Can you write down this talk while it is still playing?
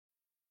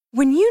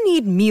When you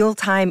need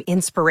mealtime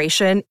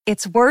inspiration,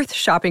 it's worth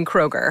shopping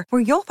Kroger,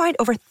 where you'll find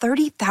over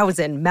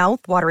 30,000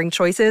 mouth-watering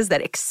choices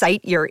that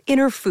excite your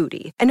inner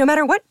foodie. And no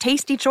matter what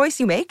tasty choice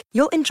you make,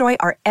 you'll enjoy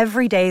our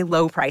everyday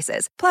low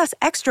prices, plus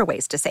extra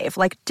ways to save,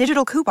 like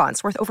digital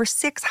coupons worth over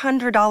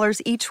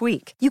 $600 each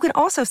week. You can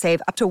also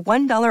save up to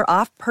 $1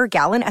 off per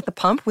gallon at the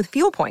pump with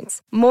fuel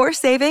points. More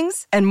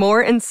savings and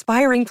more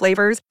inspiring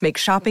flavors make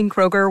shopping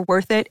Kroger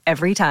worth it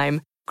every time.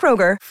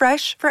 Kroger,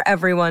 fresh for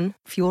everyone.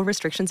 Fuel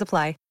restrictions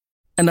apply.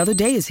 Another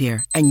day is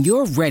here, and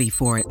you're ready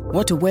for it.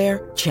 What to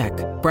wear? Check.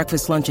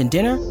 Breakfast, lunch, and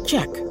dinner?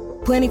 Check.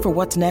 Planning for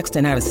what's next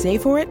and how to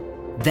save for it?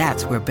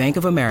 That's where Bank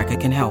of America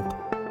can help.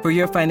 For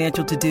your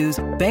financial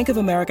to-dos, Bank of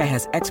America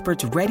has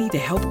experts ready to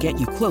help get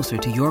you closer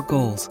to your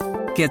goals.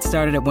 Get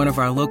started at one of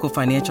our local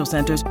financial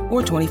centers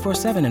or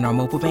 24/7 in our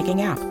mobile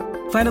banking app.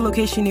 Find a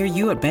location near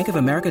you at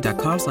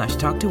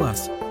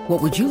bankofamerica.com/talktous. What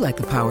would you like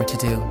the power to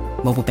do?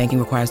 Mobile banking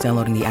requires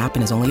downloading the app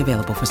and is only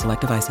available for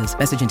select devices.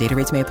 Message and data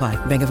rates may apply.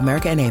 Bank of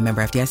America N.A.,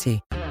 member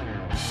FDIC.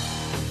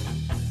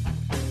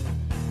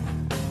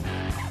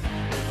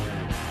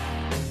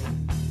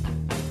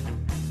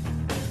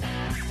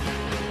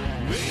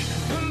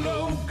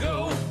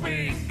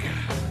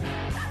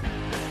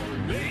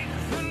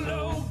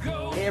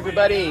 Hey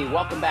everybody,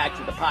 welcome back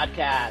to the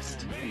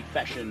podcast,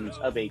 Confessions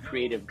of a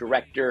Creative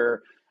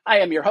Director. I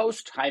am your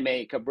host,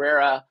 Jaime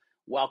Cabrera.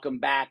 Welcome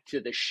back to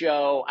the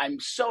show. I'm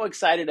so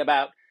excited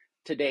about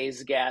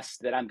today's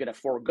guest that I'm going to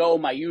forego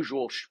my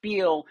usual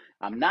spiel.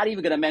 I'm not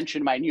even going to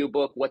mention my new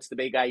book, What's the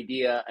Big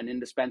Idea? An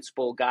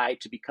Indispensable Guide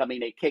to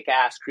Becoming a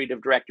Kick-Ass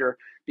Creative Director,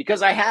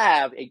 because I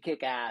have a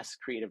kick-ass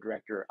creative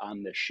director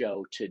on the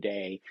show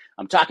today.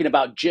 I'm talking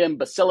about Jim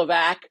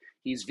Basilovac.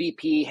 He's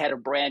VP, Head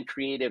of Brand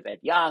Creative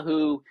at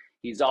Yahoo.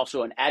 He's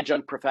also an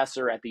adjunct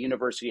professor at the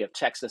University of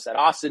Texas at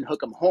Austin,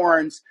 Hook 'em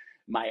Horns,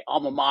 my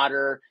alma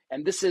mater.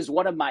 And this is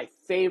one of my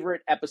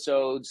favorite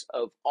episodes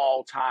of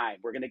all time.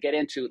 We're going to get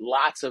into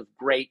lots of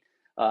great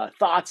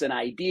thoughts and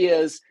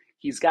ideas.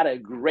 He's got a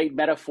great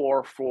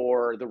metaphor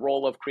for the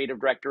role of creative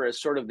director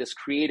as sort of this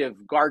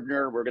creative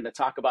gardener. We're going to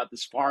talk about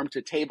this farm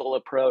to table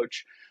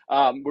approach.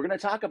 We're going to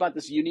talk about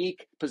this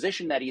unique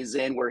position that he's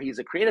in, where he's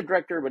a creative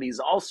director, but he's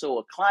also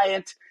a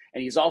client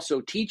and he's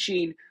also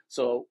teaching.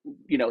 So,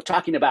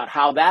 talking about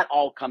how that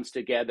all comes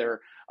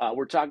together.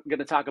 We're going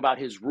to talk about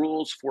his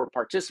rules for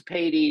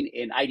participating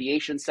in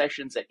ideation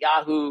sessions at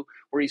Yahoo,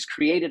 where he's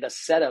created a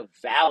set of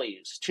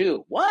values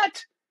too.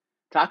 What?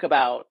 Talk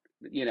about,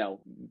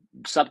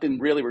 something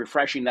really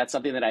refreshing. That's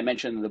something that I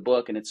mentioned in the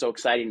book, and it's so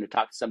exciting to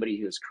talk to somebody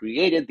who has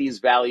created these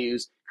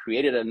values,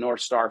 created a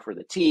North Star for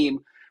the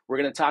team. We're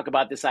going to talk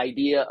about this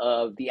idea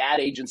of the ad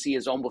agency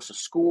as almost a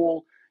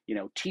school,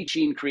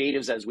 teaching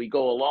creatives as we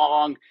go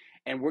along.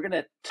 And we're going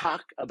to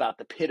talk about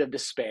the pit of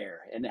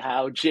despair and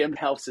how Jim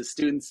helps his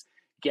students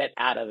get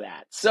out of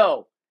that.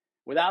 So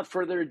without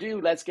further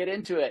ado, let's get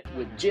into it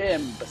with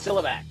Jim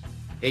Basilovac.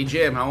 Hey,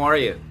 Jim, how are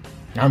you?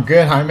 I'm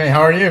good, Jaime.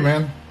 How are you,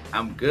 man?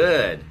 I'm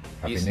good.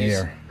 Happy New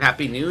Year.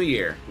 Happy New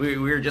Year. We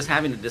were just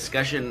having a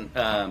discussion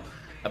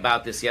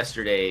about this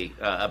yesterday,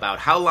 about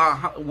how long,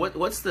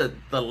 what's the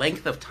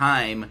length of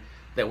time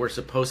that we're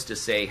supposed to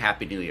say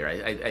Happy New Year.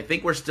 I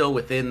think we're still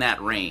within that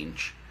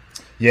range.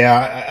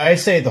 Yeah, I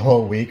say the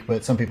whole week,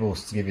 but some people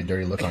give you a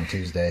dirty look on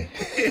Tuesday.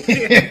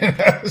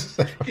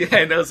 Yeah,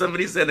 I know.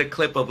 Somebody sent a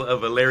clip of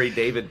a Larry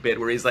David bit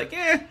where he's like,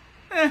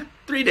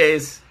 3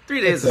 days.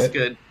 3 days is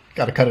good.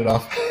 Got to cut it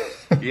off.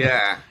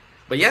 Yeah.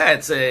 But yeah,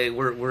 it's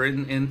we're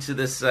into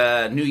this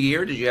new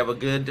year. Did you have a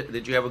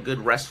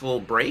good restful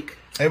break?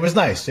 It was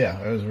nice.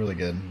 Yeah, it was really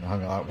good. I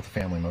hung out with the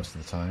family most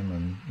of the time,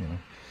 and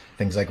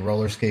things like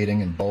roller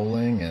skating and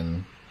bowling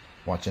and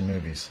watching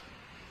movies.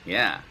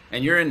 Yeah,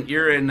 and you're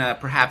in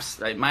perhaps,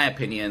 in my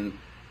opinion,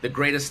 the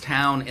greatest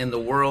town in the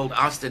world,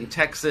 Austin,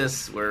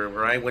 Texas,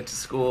 where I went to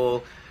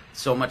school.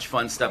 So much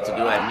fun stuff to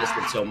do. I missed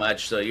it so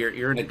much. So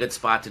you're in a good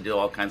spot to do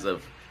all kinds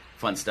of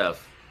fun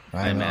stuff.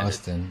 I'm in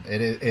Austin.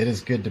 It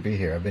is good to be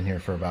here. I've been here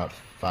for about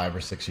 5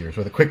 or 6 years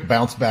with a quick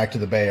bounce back to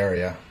the Bay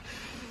Area.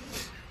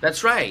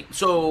 That's right.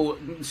 So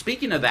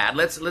speaking of that,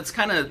 let's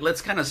kind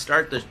of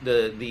start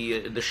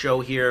the show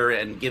here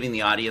and giving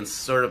the audience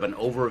sort of an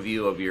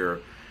overview of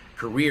your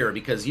career,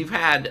 because you've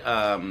had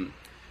a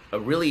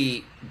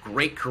really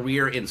great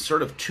career in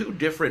sort of two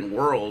different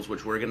worlds,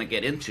 which we're going to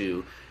get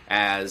into,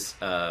 as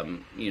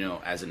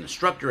as an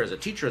instructor, as a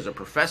teacher, as a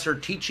professor,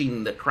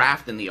 teaching the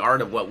craft and the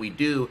art of what we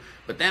do,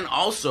 but then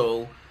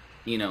also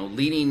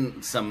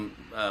leading some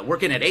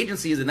working at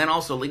agencies, and then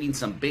also leading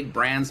some big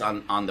brands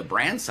on the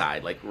brand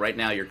side. Like right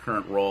now, your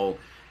current role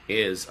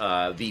is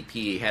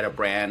VP, Head of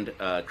Brand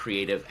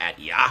Creative at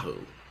Yahoo,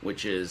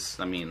 which is,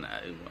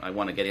 I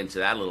want to get into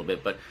that a little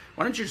bit, but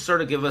why don't you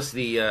sort of give us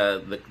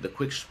the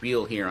quick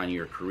spiel here on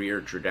your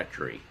career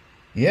trajectory?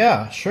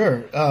 Yeah,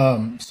 sure.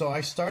 So I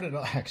started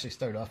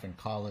off in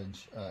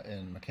college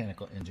in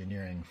mechanical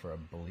engineering for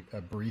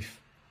a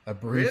brief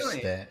really?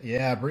 stint.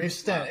 Yeah, a brief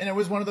stint. And it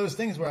was one of those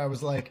things where I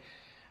was like,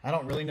 I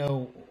don't really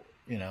know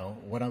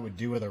what I would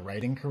do with a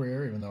writing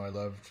career, even though I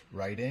loved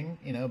writing,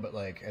 but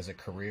like as a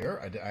career,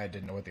 I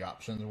didn't know what the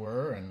options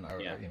were. And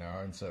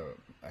and so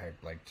I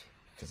liked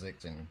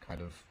physics and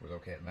kind of was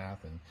okay at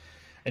math. And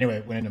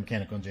anyway, went into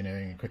mechanical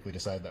engineering and quickly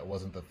decided that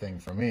wasn't the thing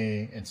for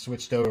me and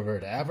switched over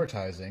to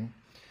advertising.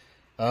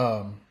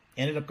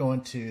 Ended up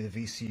going to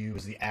the VCU,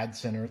 was the ad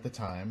center at the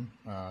time,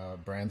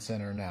 brand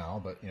center now,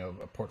 but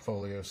a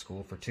portfolio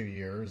school for 2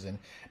 years. And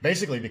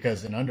basically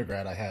because in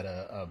undergrad I had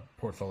a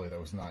portfolio that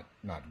was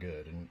not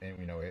good. And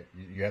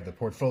you have the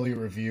portfolio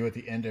review at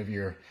the end of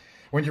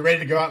when you're ready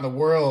to go out in the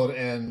world.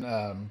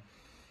 And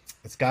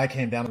this guy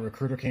came down, the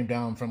recruiter came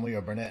down from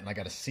Leo Burnett, and I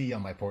got a C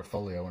on my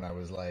portfolio. And I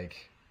was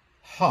like,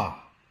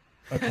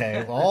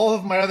 okay, well, all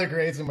of my other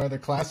grades and my other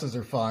classes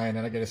are fine,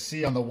 and I get a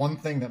C on the one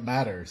thing that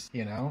matters,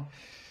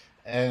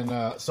 And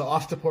so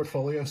off to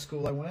portfolio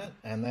school I went,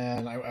 and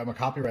then I'm a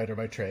copywriter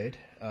by trade.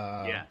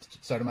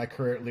 Started my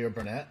career at Leo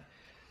Burnett,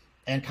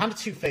 and kind of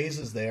two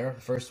phases there.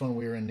 The first one,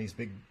 we were in these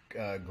big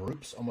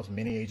groups, almost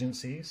mini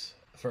agencies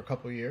for a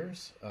couple of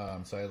years.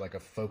 So I had like a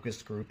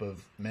focused group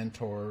of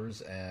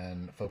mentors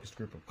and a focused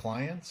group of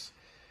clients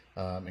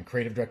and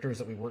creative directors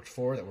that we worked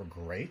for that were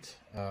great.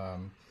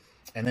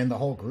 And then the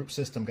whole group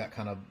system got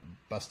kind of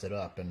busted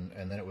up, and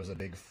then it was a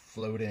big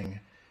floating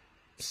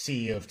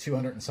sea of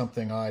 200 and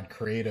something odd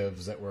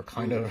creatives that were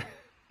kind of,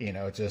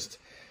 just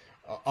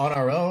on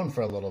our own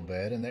for a little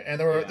bit. And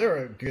there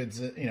were goods,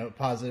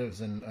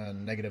 positives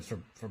and negatives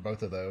for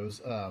both of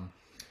those.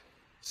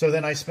 So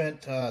then I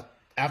spent,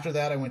 after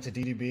that, I went to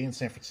DDB in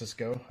San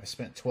Francisco. I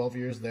spent 12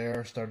 years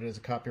there, started as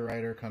a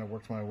copywriter, kind of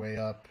worked my way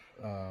up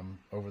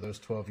over those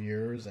 12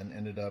 years and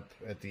ended up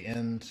at the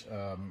end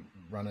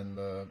running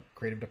the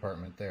creative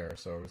department there.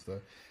 So I was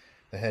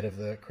the head of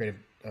the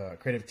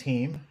creative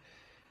team.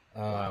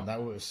 Wow.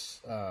 That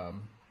was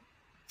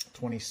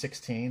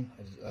 2016.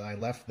 I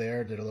left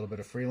there, did a little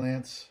bit of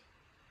freelance,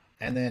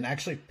 and then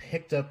actually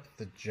picked up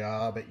the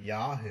job at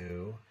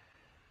Yahoo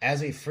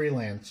as a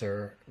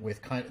freelancer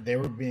they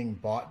were being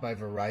bought by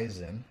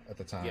Verizon at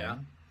the time. Yeah.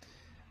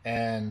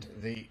 And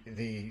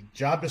the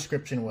job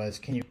description was,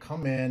 can you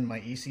come in? My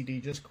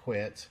ECD just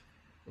quit.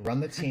 Run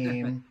the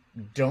team.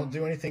 Don't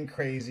do anything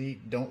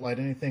crazy. Don't light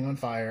anything on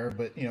fire.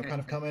 But kind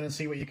of come in and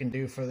see what you can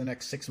do for the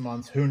next 6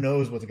 months. Who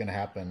knows what's going to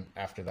happen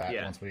after that?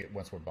 Yeah.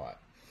 Once we're bought.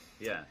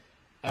 Yeah.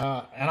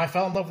 And I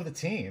fell in love with the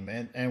team,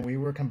 and we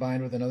were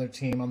combined with another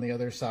team on the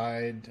other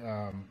side.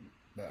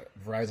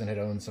 Verizon had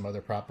owned some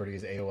other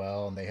properties,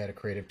 AOL, and they had a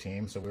creative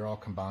team, so we were all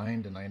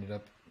combined, and I ended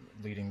up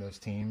leading those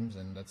teams,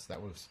 and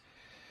that was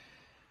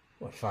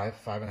what,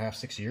 5.5,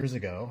 6 years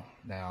ago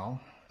now.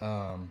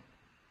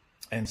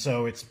 And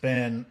so it's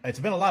been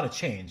a lot of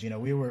change.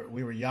 We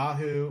were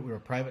Yahoo, we were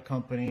a private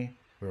company,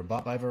 we were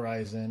bought by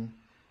Verizon,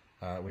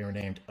 we were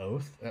named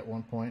Oath at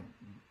one point,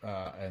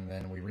 and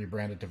then we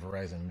rebranded to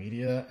Verizon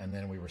Media, and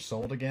then we were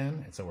sold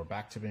again, and so we're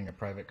back to being a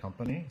private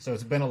company. So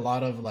it's been a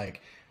lot of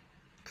like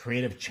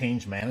creative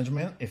change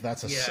management, if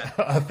that's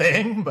a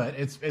thing, but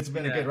it's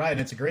been a good ride,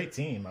 and it's a great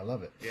team. I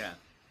love it. Yeah,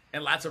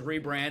 and lots of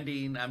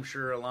rebranding, I'm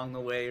sure, along the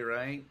way,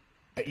 right?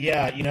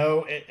 Yeah,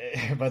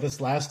 by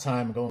this last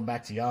time going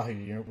back to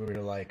Yahoo, we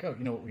were like,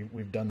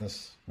 we've done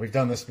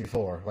this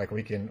before. Like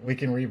we can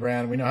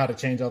rebrand. We know how to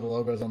change all the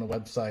logos on the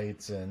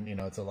websites, and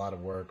it's a lot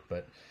of work.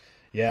 But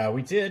yeah,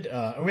 we did.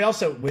 And we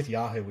also with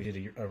Yahoo, we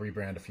did a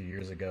rebrand a few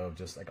years ago of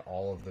just like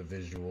all of the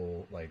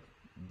visual, like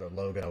the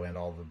logo and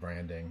all the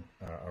branding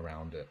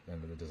around it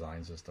and the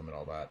design system and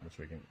all that, which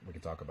we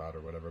can talk about or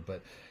whatever.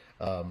 But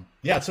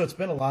so it's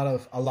been a lot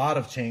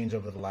of change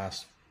over the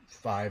last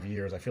 5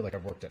 years. I feel like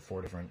I've worked at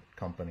 4 different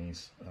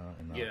companies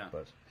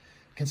but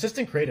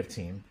consistent creative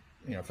team,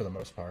 for the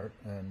most part,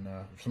 and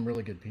some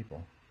really good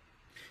people.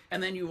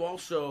 And then you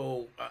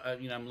also,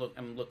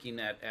 I'm looking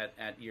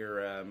at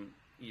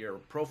your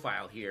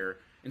profile here,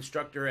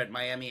 instructor at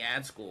Miami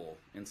Ad School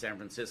in San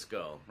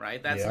Francisco,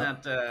 right?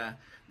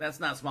 That's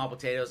not small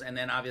potatoes. And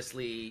then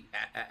obviously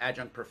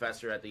adjunct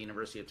professor at the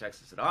University of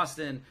Texas at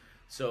Austin.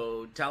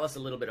 So tell us a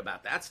little bit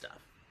about that stuff.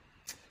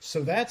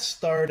 So that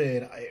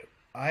started,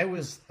 I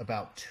was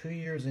about 2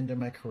 years into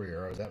my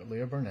career. I was at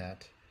Leo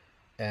Burnett,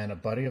 and a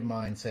buddy of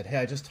mine said, hey,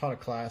 I just taught a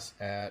class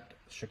at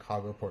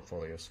Chicago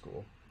Portfolio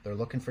School. They're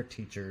looking for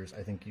teachers.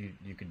 I think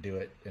you could do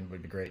it and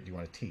would be great. Do you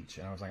want to teach?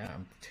 And I was like,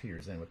 I'm 2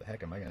 years in. What the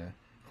heck am I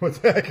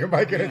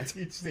going to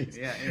teach these?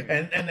 Yeah.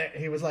 And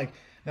he was like,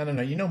 no,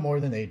 you know more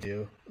than they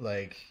do.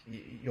 Like,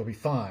 you'll be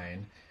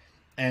fine.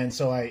 And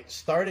so I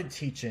started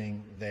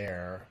teaching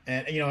there,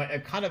 and I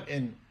kind of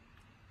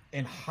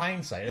in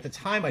hindsight, at the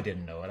time I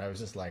didn't know it. I was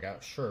just like, oh,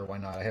 sure, why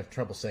not? I have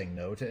trouble saying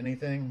no to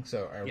anything.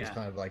 So I was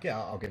kind of like, yeah,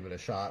 I'll give it a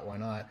shot. Why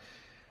not?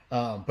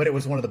 But it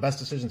was one of the best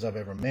decisions I've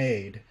ever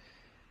made,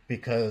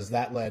 because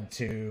that led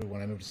to,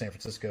 when I moved to San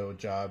Francisco, a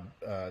job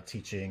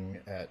teaching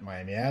at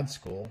Miami Ad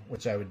School,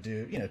 which I would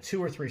do,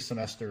 2 or 3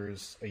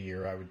 semesters a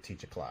year. I would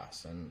teach a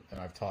class, and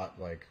I've taught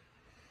like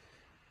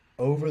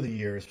over the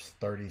years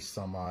 30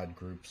 some odd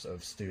groups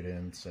of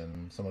students,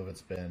 and some of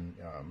it's been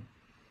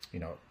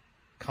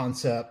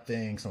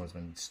concepting, someone's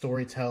been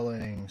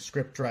storytelling,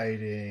 script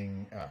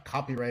writing,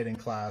 copywriting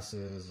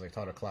classes. I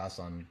taught a class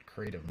on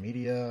creative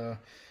media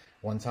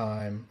one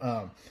time.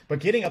 But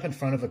getting up in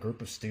front of a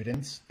group of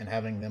students and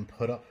having them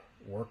put up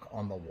work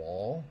on the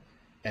wall,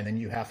 and then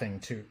you have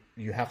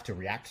to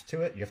react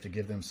to it. You have to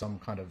give them some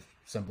kind of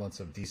semblance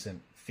of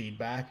decent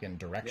feedback and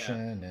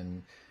direction,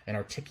 and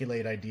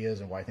articulate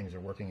ideas and why things are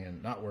working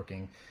and not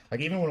working.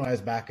 Like even when I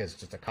was back as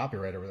just a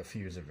copywriter with a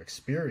few years of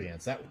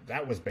experience,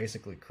 that was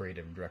basically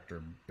creative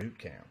director boot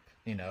camp.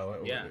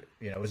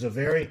 It was a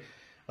very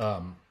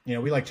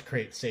we like to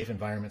create safe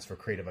environments for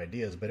creative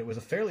ideas, but it was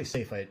a fairly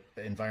safe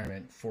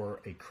environment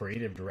for a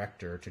creative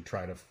director to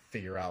try to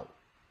figure out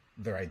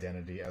their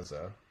identity as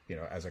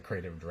a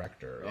creative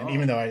director. And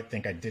even though I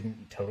think I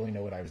didn't totally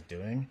know what I was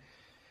doing,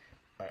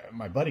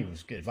 my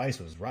buddy's advice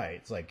was right.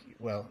 It's like,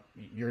 well,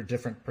 you're a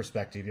different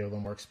perspective. You have a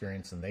little more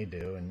experience than they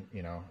do. And,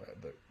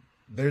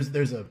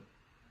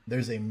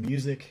 there's a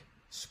music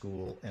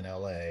school in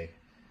LA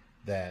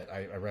that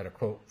I read a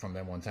quote from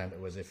them one time that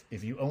was,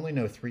 if you only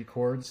know 3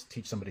 chords,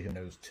 teach somebody who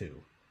knows 2.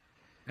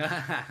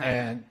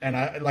 and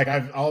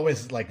I've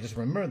always just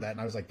remembered that.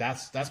 And I was like,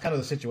 that's kind of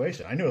the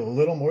situation. I knew a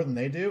little more than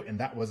they do. And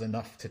that was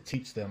enough to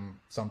teach them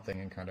something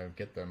and kind of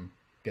get them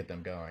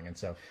going. And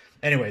so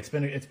anyway, it's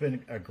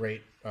been a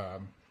great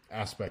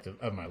aspect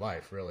of my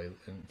life, really,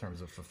 in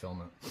terms of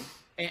fulfillment.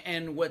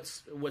 And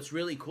what's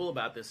really cool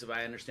about this, if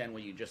I understand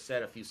what you just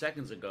said a few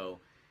seconds ago,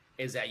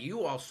 is that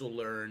you also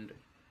learned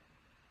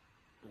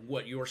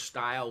what your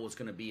style was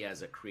going to be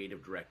as a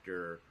creative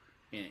director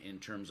in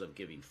terms of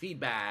giving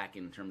feedback,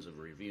 in terms of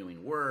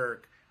reviewing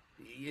work.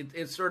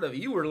 It's sort of,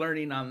 you were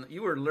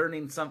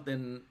learning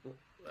something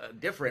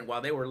different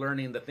while they were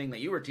learning the thing that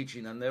you were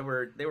teaching them. They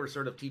were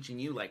sort of teaching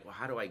you, like, well,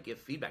 how do I give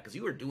feedback? Because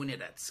you were doing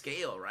it at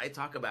scale, right?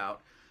 Talk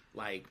about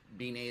like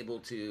being able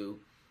to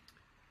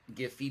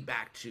give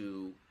feedback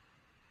to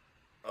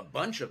a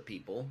bunch of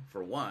people,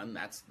 for one.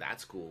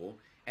 That's cool.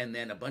 And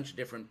then a bunch of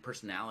different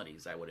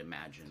personalities, I would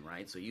imagine,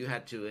 right? So you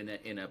had to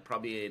in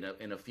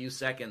a few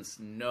seconds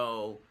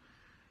know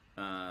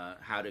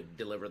how to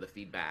deliver the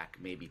feedback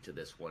maybe to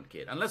this one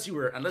kid, unless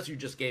you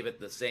just gave it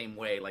the same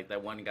way, like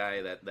that one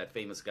guy, that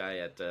famous guy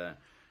at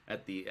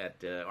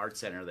the art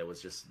center that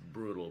was just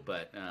brutal.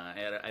 But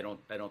I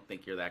don't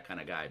think you're that kind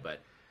of guy. But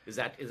is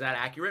that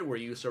accurate? Were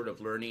you sort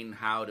of learning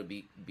how to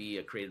be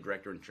a creative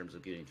director in terms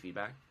of giving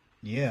feedback?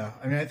 Yeah,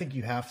 I mean, I think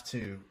you have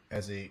to,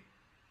 as a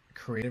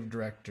creative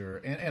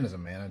director and as a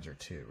manager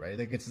too, right?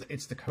 Like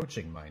it's the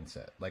coaching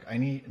mindset. Like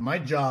my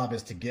job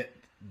is to get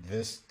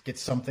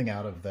something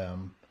out of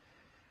them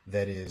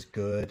that is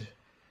good,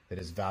 that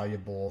is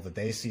valuable, that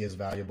they see as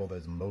valuable, that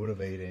is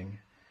motivating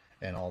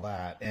and all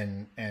that.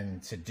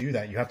 And to do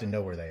that, you have to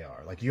know where they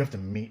are. Like you have to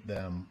meet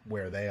them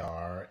where they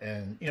are.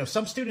 And,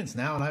 some students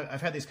now, and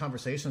I've had these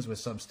conversations with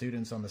some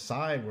students on the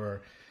side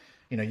where,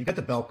 you got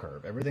the bell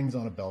curve, everything's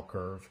on a bell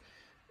curve,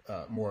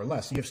 more or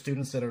less. You have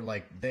students that are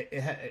like,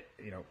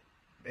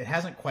 it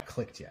hasn't quite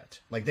clicked yet.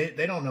 Like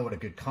they don't know what a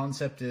good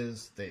concept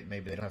is.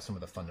 Maybe they don't have some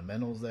of the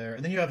fundamentals there.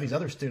 And then you have these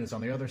other students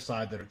on the other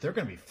side that they're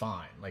going to be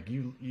fine. Like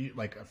you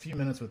like a few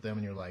minutes with them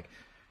and you're like,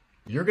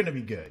 you're going to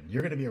be good.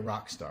 You're going to be a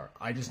rock star.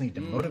 I just need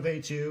to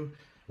motivate you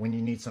when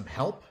you need some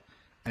help.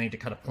 I need to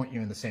kind of point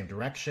you in the same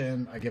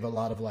direction. I give a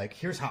lot of like,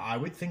 here's how I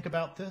would think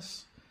about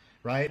this,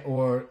 right?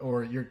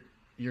 Or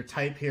your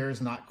type here is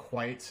not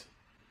quite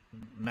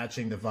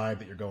matching the vibe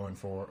that you're going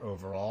for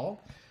overall.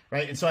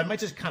 Right. And so I might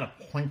just kind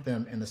of point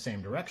them in the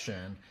same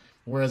direction.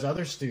 Whereas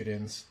other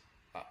students,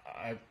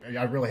 I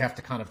really have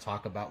to kind of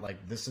talk about like,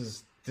 this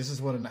is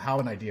how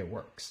an idea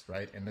works.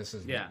 Right. And this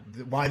is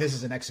why this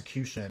is an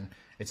execution.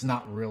 It's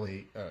not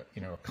really, a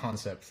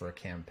concept for a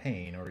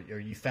campaign, or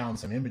you found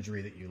some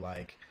imagery that you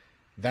like.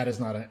 That is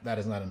not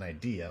an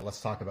idea.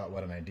 Let's talk about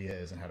what an idea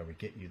is and how do we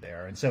get you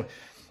there. And so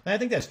I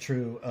think that's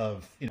true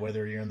of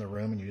whether you're in the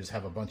room and you just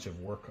have a bunch of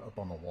work up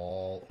on the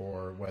wall,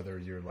 or whether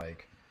you're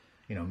like,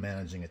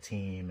 managing a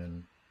team.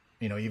 And,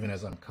 even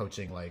as I'm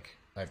coaching, like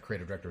I have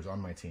creative directors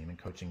on my team and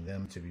coaching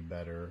them to be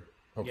better,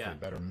 hopefully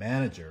better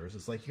managers.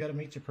 It's like, you got to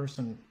meet your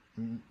person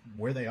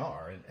where they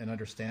are and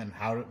understand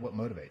what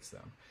motivates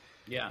them.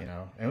 Yeah.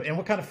 And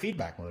what kind of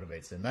feedback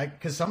motivates them.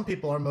 Because some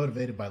people are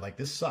motivated by like,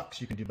 this sucks.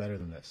 You can do better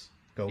than this.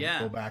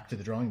 Go back to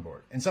the drawing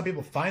board. And some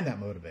people find that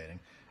motivating.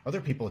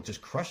 Other people, it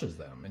just crushes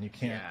them, and you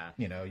can't,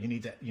 you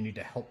need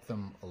to help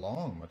them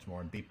along much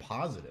more and be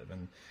positive.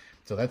 And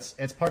so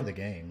it's part of the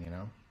game,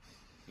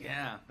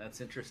 Yeah,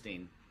 that's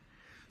interesting.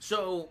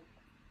 So,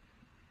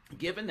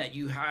 given that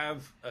you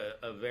have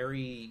a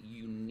very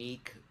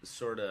unique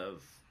sort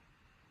of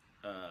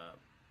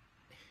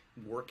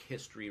work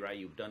history, right?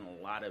 You've done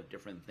a lot of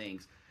different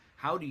things.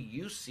 How do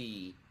you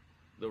see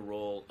the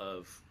role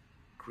of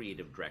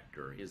creative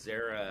director? Is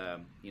there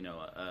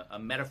a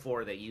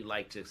metaphor that you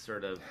like to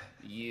sort of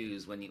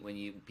use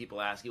when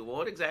people ask you, well,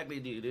 what exactly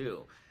do you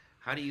do?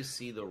 How do you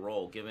see the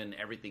role, given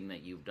everything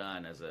that you've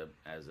done as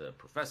a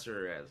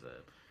professor,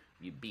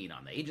 you being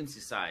on the agency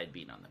side,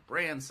 being on the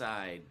brand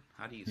side?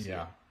 How do you see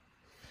it?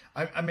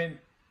 I mean,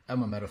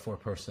 I'm a metaphor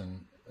person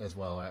as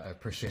well. I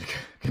appreciate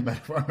a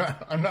metaphor.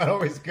 I'm not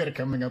always good at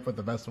coming up with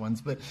the best ones,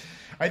 but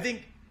I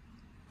think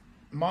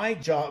my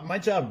job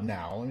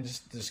now, let me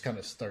just kind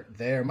of start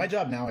there. My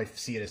job now, I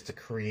see it as to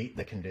create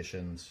the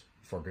conditions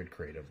for good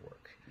creative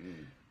work.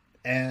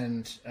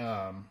 And,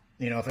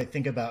 if I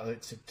think about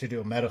it to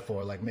do a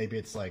metaphor, like maybe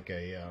it's like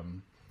a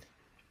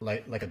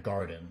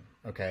garden.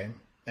 Okay.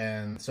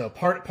 And so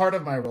part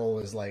of my role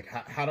is like,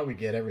 how do we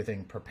get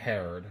everything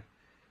prepared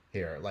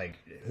here? Like,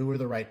 who are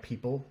the right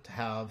people to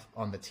have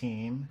on the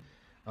team?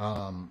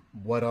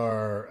 What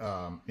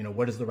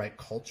is the right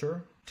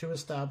culture to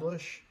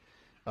establish?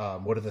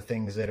 What are the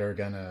things that are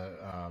gonna,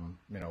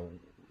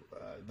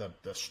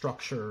 the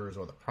structures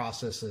or the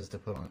processes to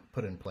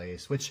put in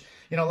place? Which,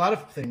 a lot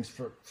of things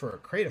for a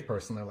creative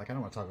person, they're like, I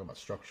don't want to talk about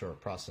structure or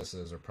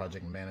processes or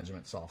project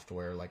management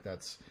software. Like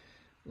that's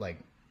like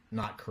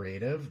not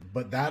creative,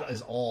 but that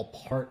is all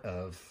part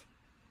of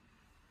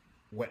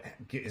what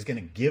is going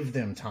to give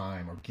them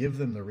time or give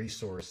them the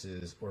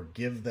resources or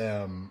give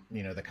them,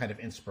 the kind of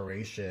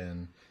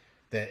inspiration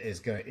that is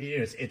going to,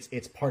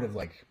 it's part of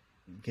like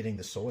getting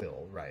the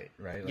soil right.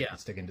 Like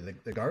sticking to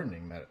the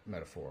gardening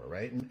metaphor.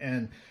 Right.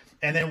 And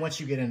then once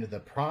you get into the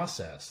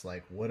process,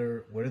 like what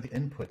are the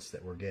inputs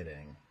that we're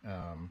getting?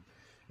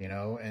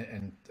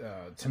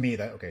 To me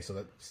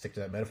so stick to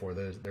that metaphor,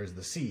 there's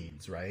the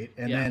seeds, right?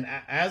 And then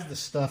as the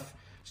stuff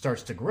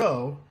starts to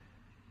grow,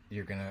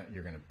 you're gonna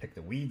pick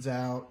the weeds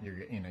out.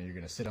 You're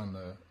gonna sit on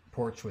the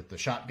porch with the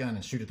shotgun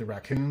and shoot at the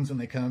raccoons when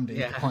they come to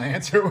eat the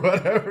plants or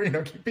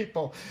whatever.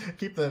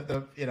 Keep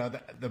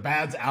the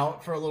bads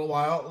out for a little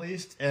while at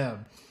least.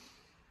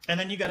 And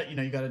then you got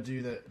to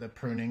do the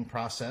pruning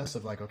process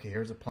of like, okay,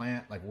 here's a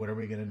plant. Like, what are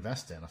we going to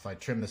invest in? If I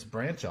trim this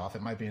branch off,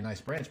 it might be a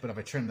nice branch, but if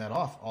I trim that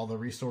off, all the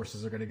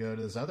resources are going to go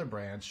to this other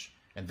branch,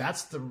 and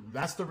that's the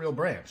real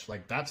branch.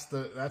 Like that's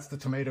the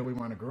tomato we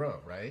want to grow,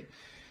 right?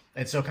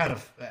 And so, kind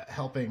of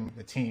helping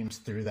the teams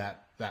through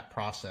that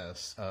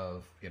process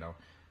of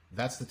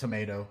that's the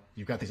tomato.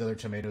 You've got these other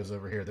tomatoes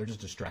over here. They're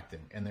just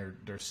distracting, and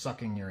they're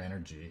sucking your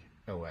energy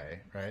away,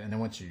 right? And then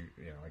once you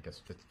I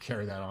guess to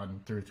carry that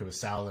on through to a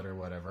salad or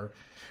whatever,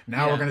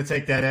 now we're going to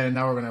take that in, and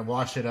now we're going to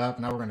wash it up,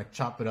 now we're going to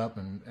chop it up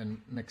and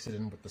mix it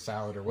in with the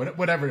salad or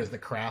whatever it is, the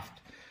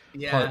craft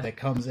part that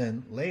comes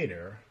in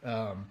later.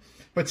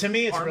 But to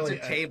me, it's farm to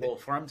table,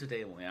 farm to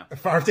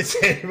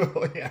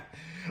table. Yeah.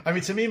 I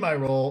mean, to me, my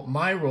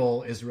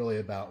role is really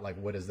about like,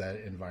 what is that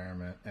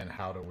environment and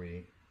how do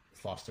we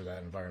foster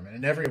that environment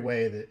in every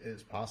way that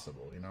is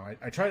possible.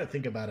 I try to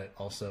think about it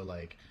also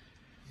like,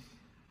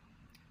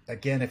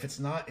 again, if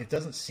it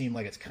doesn't seem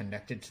like it's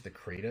connected to the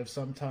creative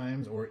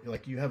sometimes, or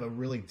like you have a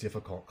really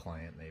difficult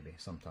client maybe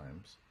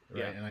sometimes,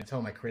 right? And I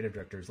tell my creative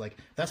directors, like,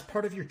 that's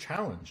part of your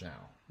challenge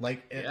now.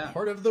 Like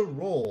part of the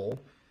role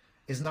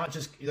is not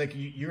just like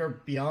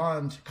you're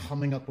beyond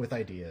coming up with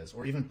ideas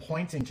or even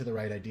pointing to the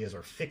right ideas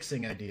or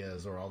fixing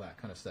ideas or all that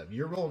kind of stuff.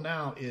 Your role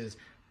now is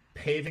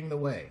paving the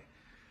way,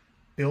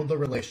 build the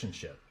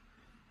relationship,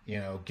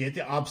 get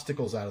the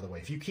obstacles out of the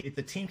way. If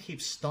the team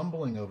keeps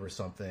stumbling over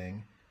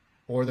something,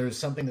 or there's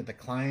something that the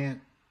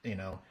client,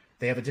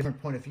 they have a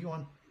different point of view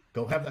on,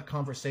 go have that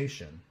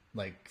conversation,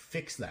 like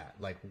fix that,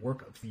 like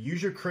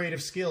use your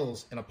creative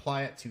skills and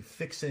apply it to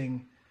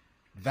fixing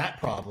that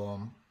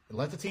problem.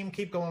 Let the team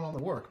keep going on the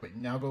work, but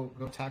now go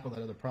tackle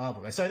that other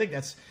problem. So I think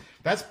that's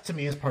to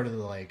me is part of the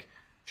like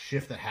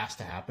shift that has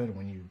to happen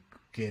when you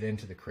get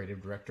into the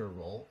creative director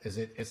role.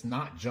 It's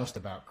not just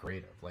about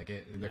creative, like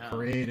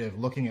creative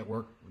looking at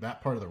work,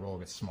 that part of the role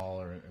gets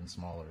smaller and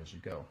smaller as you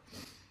go.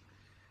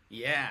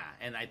 Yeah,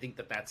 and I think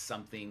that's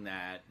something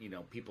that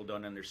people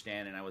don't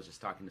understand. And I was just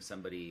talking to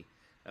somebody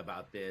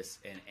about this,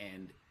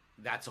 and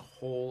that's a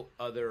whole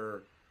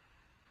other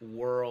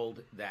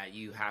world that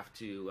you have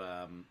to.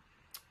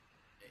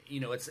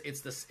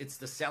 It's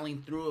the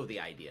selling through of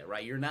the idea,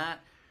 right? You're not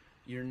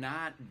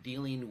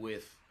dealing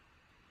with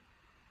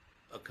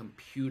a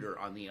computer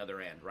on the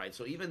other end, right?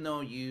 So even though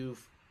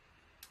you've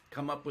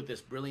come up with this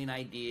brilliant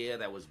idea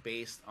that was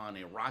based on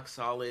a rock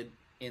solid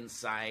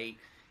insight,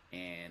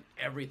 and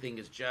everything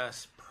is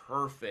just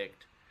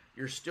perfect,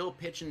 you're still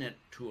pitching it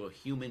to a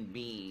human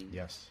being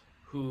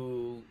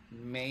who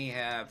may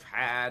have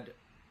had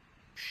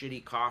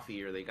shitty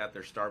coffee, or they got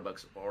their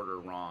Starbucks order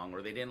wrong,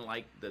 or they didn't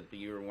like that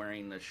you were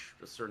wearing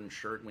a certain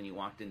shirt when you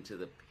walked into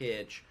the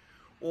pitch,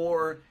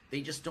 or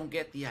they just don't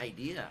get the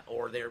idea,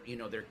 or their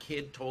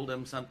kid told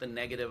them something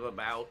negative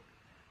about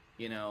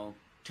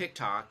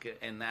TikTok,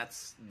 and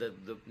that's the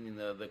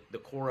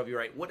core of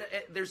your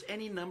there's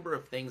any number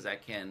of things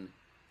that can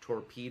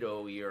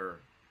torpedo your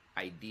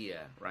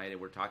idea, right?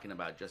 And we're talking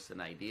about just an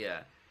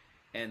idea.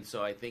 And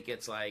so I think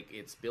it's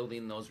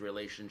building those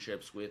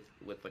relationships with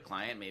the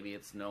client. Maybe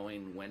it's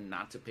knowing when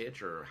not to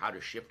pitch, or how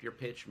to shift your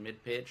pitch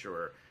mid-pitch,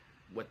 or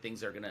what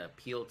things are going to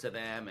appeal to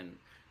them. And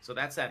so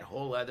that's that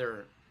whole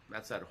other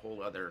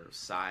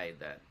side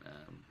that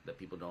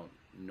people don't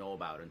know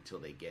about until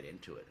they get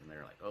into it, and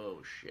they're like, oh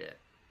shit,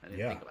 I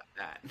didn't think about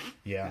that.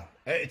 Yeah,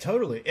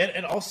 totally.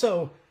 And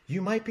also,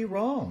 you might be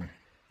wrong.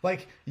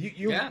 Like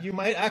you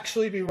might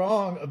actually be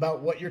wrong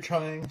about what you're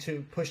trying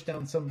to push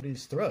down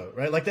somebody's throat,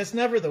 right? Like that's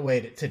never the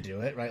way to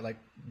do it, right? Like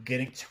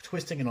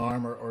twisting an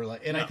arm or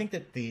like, and I think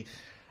that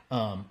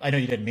I know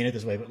you didn't mean it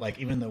this way, but like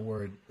even the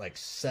word like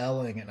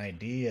selling an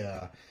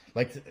idea,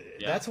 like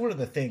that's one of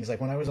the things.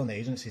 Like when I was on the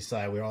agency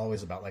side, we were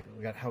always about like,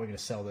 how are we going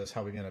to sell this?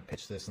 How are we going to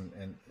pitch this?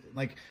 And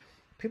like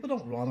people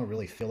don't want to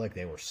really feel like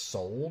they were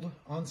sold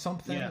on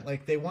something. Yeah.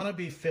 Like they want to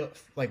be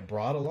like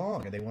brought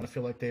along, and they want to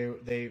feel like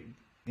they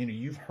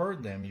you've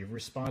heard them, you've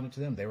responded to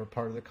them, they were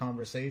part of the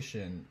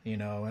conversation,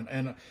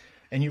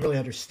 and you really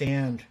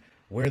understand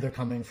where they're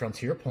coming from.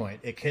 To your point,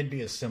 it could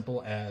be as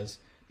simple as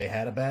they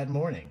had a bad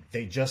morning.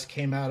 They just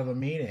came out of a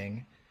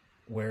meeting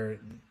where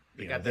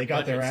they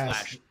got their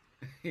ass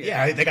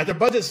they got their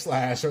budget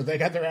slashed, or they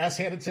got their ass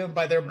handed to them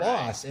by their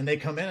boss, and they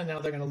come in and now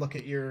they're going to look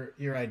at your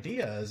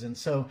ideas. And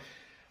so,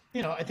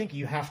 I think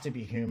you have to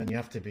be human, you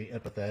have to be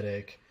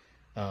empathetic,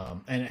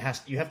 and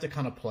you have to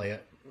kind of play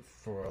it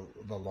for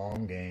the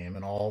long game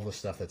and all the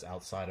stuff that's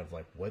outside of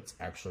like what's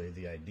actually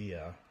the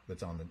idea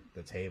that's on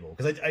the table.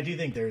 Because I do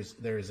think there's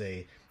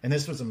and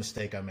this was a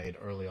mistake I made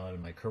early on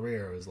in my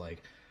career. It was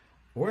like,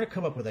 we're going to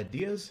come up with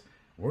ideas,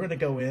 we're going to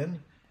go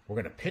in, we're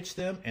going to pitch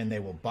them, and they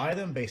will buy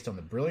them based on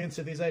the brilliance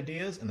of these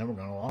ideas, and then we're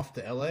going to go off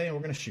to LA and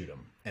we're going to shoot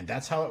them. And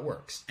that's how it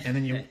works. And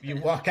then you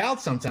walk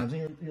out sometimes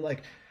and you're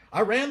like,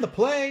 I ran the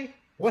play.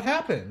 What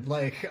happened?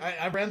 Like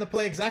I ran the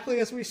play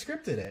exactly as we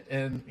scripted it,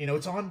 and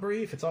it's on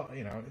brief. It's all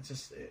it's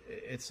just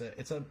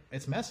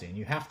it's messy, and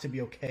you have to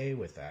be okay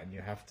with that, and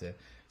you have to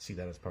see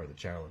that as part of the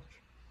challenge.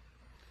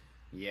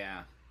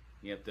 Yeah,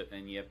 you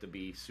have to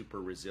be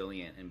super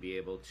resilient and be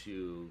able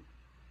to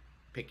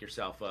pick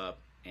yourself up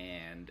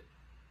and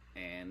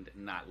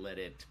not let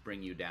it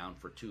bring you down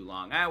for too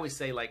long. I always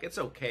say like it's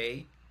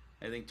okay,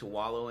 I think, to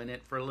wallow in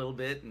it for a little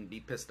bit and be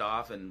pissed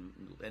off and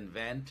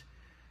vent,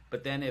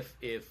 but then if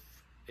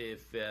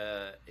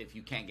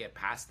you can't get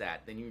past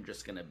that, then you're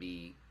just going to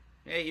be,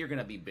 you're going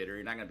to be bitter.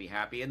 You're not going to be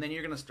happy. And then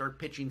you're going to start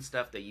pitching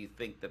stuff that you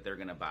think that they're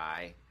going to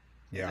buy.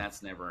 Yeah. And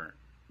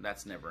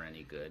that's never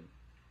any good.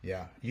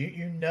 Yeah.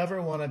 You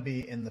never want to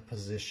be in the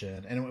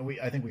position. And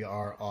I think we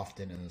are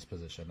often in this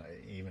position.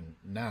 Even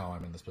now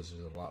I'm in this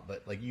position a lot,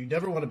 but like you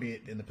never want to be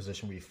in the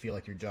position where you feel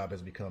like your job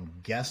has become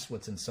guess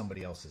what's in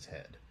somebody else's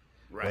head.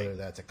 Right. Whether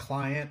that's a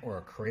client or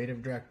a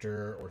creative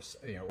director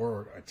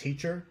or a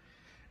teacher.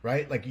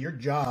 Right? Like your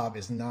job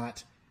is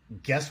not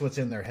guess what's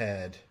in their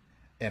head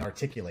and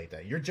articulate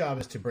that. Your job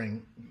is to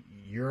bring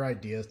your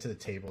ideas to the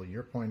table,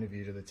 your point of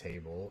view to the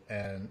table.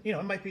 And,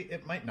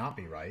 it might not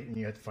be right, and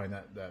you have to find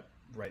that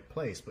right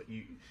place, but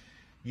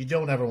you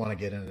don't ever want to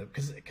get into it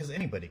because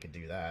anybody could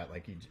do that.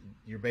 Like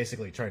you're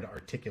basically trying to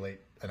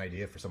articulate an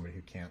idea for somebody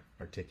who can't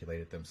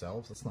articulate it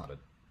themselves. That's not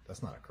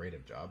a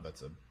creative job.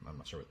 I'm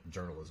not sure what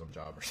journalism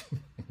job or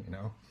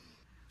something,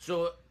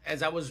 So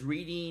as I was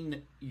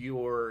reading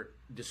your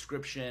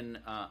description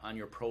on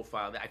your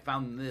profile, I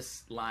found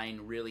this line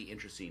really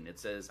interesting. It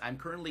says, I'm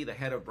currently the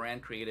head of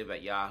brand creative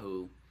at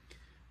Yahoo.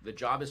 The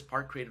job is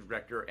part creative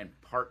director and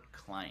part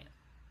client.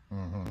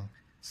 Mm-hmm.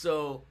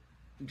 So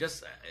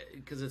just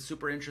because it's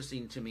super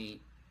interesting to me,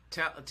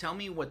 tell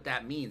me what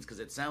that means, because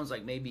it sounds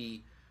like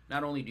maybe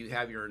not only do you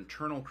have your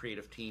internal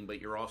creative team,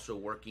 but you're also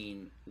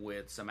working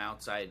with some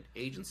outside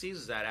agencies.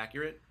 Is that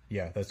accurate?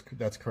 Yeah,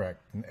 that's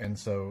correct. And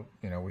so,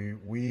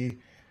 we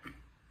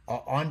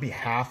on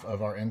behalf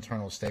of our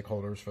internal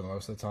stakeholders, for the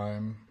most of the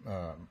time,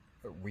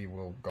 we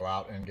will go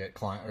out and get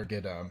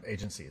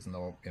agencies, and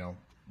they'll,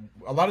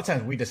 a lot of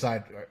times we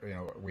decide,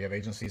 we have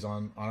agencies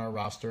on our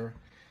roster.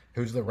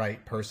 Who's the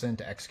right person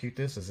to execute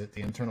this? Is it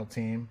the internal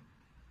team?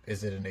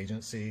 Is it an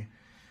agency?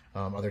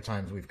 Other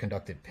times we've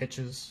conducted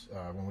pitches.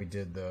 When we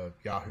did the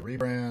Yahoo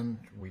rebrand,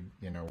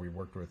 we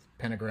worked with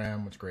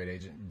Pentagram, which is a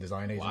great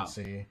design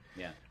agency.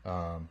 Wow.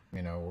 Yeah.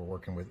 We're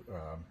working with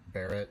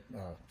Barrett,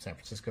 San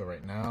Francisco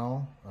right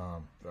now.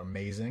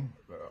 Amazing,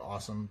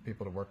 awesome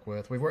people to work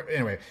with.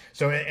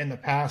 So in the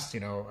past,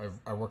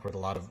 I've worked with a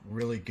lot of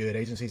really good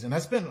agencies, and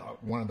that's been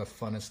one of the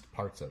funnest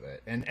parts of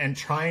it. And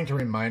trying to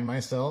remind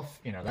myself,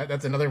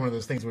 that's another one of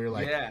those things where you're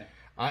like,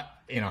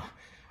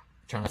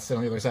 trying to sit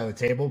on the other side of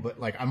the table, but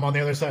like I'm on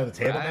the other side of the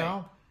table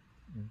now.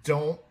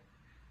 Don't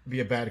be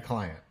a bad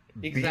client.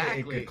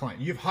 Exactly. Be a good client.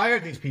 You've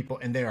hired these people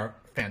and they are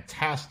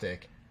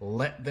fantastic.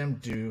 Let them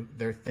do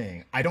their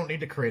thing. I don't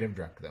need to creative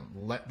direct them.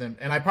 Let them.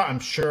 And I'm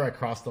sure I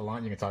crossed the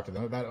line. You can talk to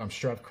them about it. I'm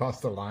sure I've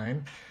crossed the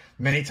line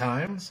many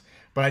times,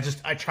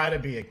 but I try to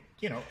be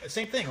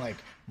same thing. Like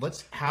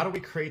how do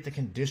we create the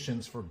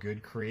conditions for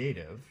good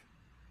creative?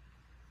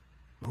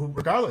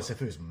 Regardless of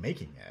who's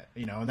making it,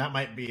 and that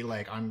might be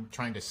like I'm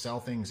trying to sell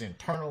things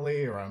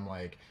internally, or I'm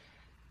like,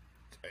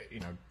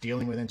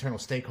 dealing with internal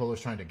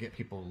stakeholders, trying to get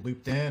people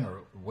looped in,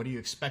 or what are you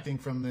expecting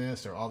from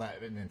this, or all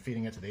that, and then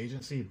feeding it to the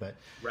agency. But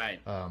right,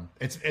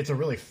 it's a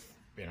really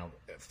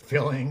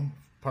filling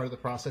part of the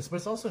process, but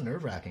it's also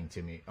nerve-wracking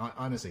to me,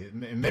 honestly.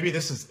 And maybe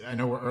I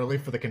know we're early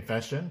for the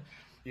confession.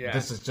 Yeah,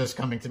 this is just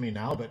coming to me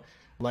now, but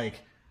like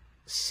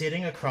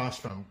sitting across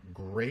from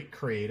great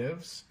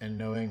creatives and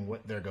knowing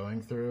what they're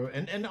going through,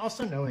 and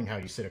also knowing how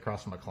you sit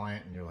across from a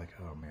client and you're like,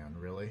 oh man,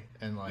 really?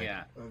 And like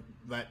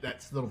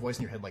that little voice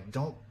in your head, like,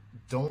 don't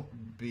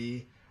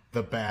be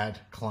the bad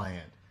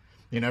client.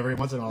 You know, every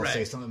once in a while I'll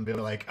say something and be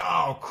like,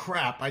 oh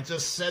crap, I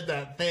just said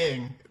that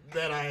thing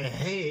that I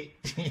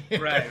hate.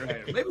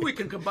 Right. Maybe we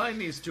can combine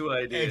these two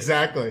ideas.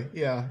 Exactly.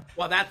 Yeah.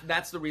 Well,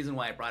 that's the reason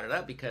why I brought it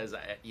up, because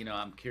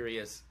I'm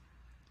curious,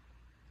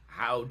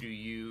 how do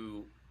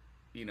you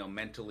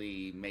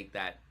mentally make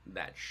that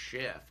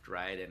shift,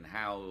 right? And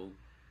how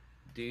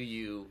do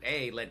you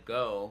let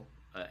go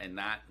and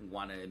not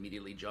want to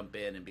immediately jump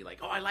in and be like,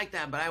 oh, I like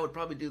that, but I would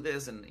probably do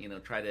this, and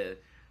try to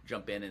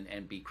jump in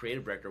and be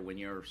creative director when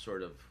you're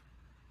sort of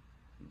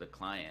the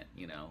client,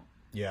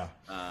 Yeah.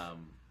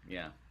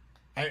 Yeah.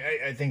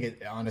 I think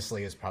it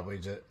honestly is probably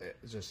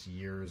just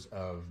years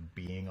of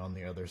being on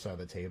the other side of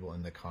the table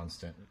and the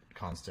constant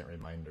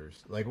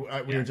reminders. Like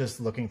we were just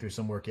looking through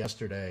some work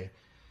yesterday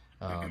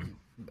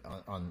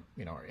on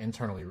our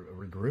internally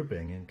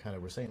regrouping, and kind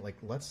of we're saying like,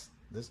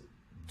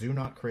 do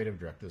not creative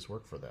direct this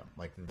work for them.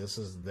 Like, this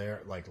is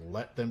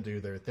let them do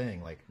their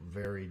thing, like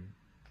very,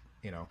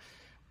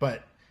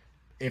 but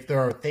if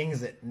there are things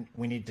that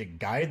we need to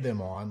guide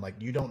them on, like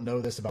you don't know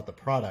this about the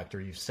product,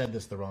 or you've said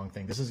the wrong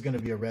thing, this is going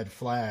to be a red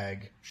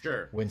flag.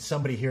 Sure. When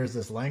somebody hears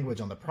this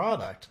language on the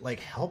product, like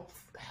help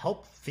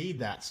feed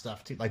that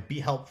stuff too. Like,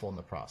 be helpful in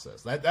the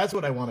process. That's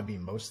what I want to be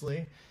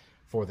mostly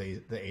for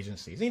the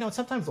agencies.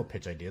 Sometimes they'll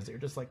pitch ideas that you're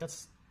just like,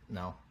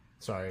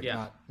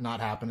 not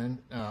happening,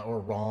 or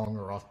wrong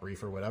or off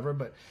brief or whatever.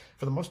 But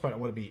for the most part, I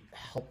want to be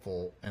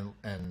helpful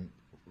and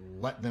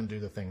let them do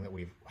the thing that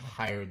we've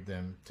hired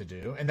them to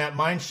do. And that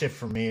mind shift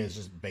for me has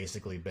just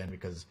basically been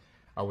because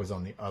I was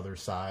on the other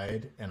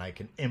side, and I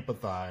can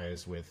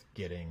empathize with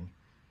getting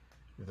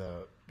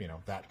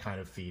that kind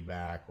of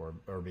feedback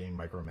or being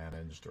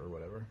micromanaged or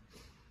whatever.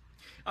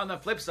 On the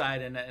flip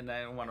side, and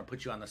I don't want to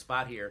put you on the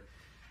spot here,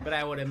 but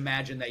I would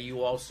imagine that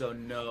you also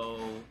know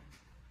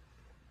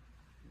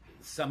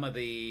some of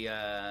the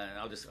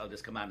I'll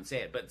just come out and say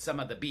it, but some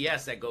of the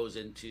BS that goes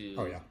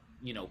into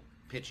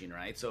pitching,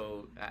 right?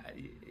 So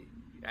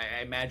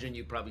I imagine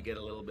you probably get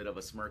a little bit of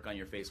a smirk on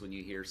your face when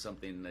you hear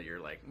something that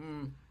you're like,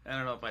 I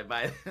don't know if I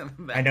buy that.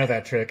 I know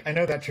that trick.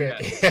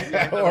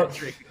 Yeah, or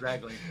trick,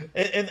 exactly.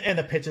 And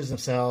the pitches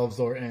themselves,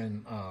 or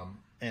in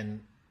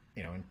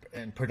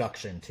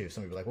production too.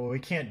 Some people are like, well, we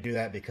can't do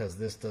that because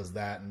this does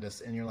that and this,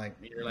 and you're like,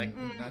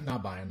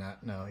 not buying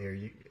that. No, here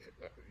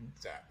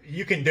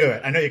you can do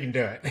it. I know you can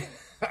do it.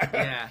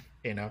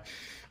 Yeah.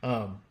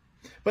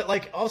 But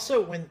like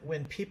also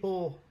when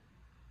people,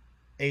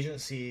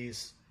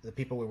 agencies, the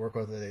people we work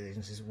with at the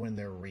agencies, when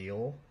they're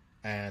real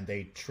and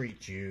they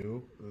treat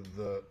you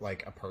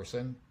like a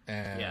person,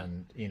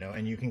 and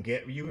and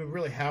you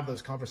really have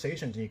those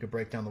conversations, and you could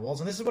break down the walls.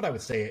 And this is what I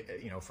would say,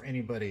 for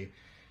anybody,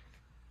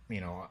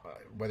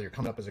 whether you're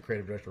coming up as a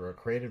creative director or a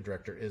creative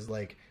director, is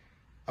like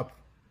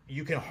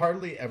you can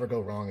hardly ever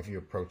go wrong if you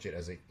approach it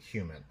as a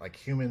human, like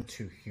human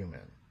to human.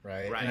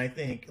 Right. And I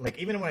think, like,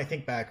 even when I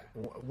think back,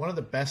 one of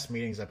the best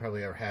meetings I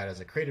probably ever had as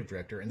a creative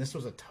director, and this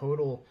was a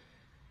total,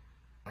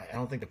 I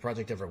don't think the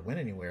project ever went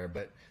anywhere,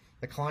 but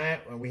the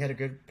client, we had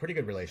a pretty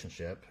good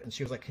relationship, and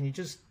she was like, can you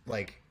just,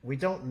 like, we're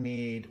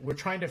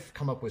trying to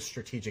come up with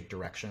strategic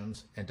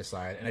directions and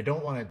decide, and I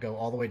don't want to go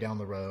all the way down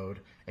the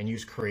road and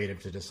use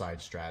creative to decide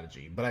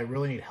strategy, but I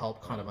really need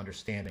help kind of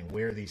understanding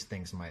where these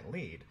things might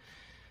lead.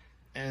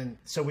 And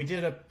so we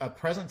did a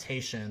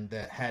presentation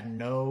that had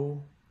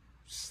no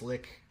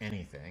slick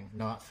anything,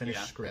 not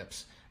finished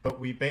scripts, but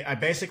I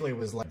basically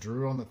was like,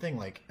 drew on the thing,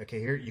 like, okay,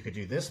 here you could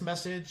do this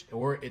message,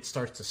 or it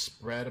starts to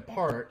spread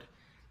apart,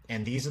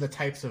 and these are the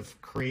types of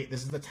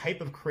this is the type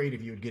of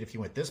creative you would get if you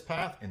went this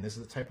path, and this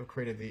is the type of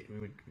creative that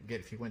you would get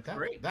if you went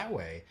that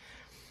way.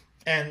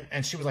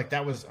 And she was like,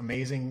 that was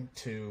amazing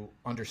to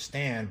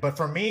understand. But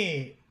for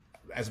me,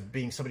 as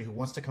being somebody who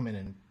wants to come in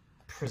and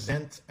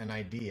present an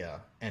idea,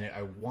 and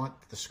I want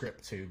the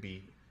script to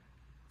be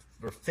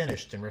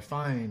finished and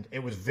refined,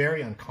 it was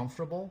very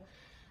uncomfortable.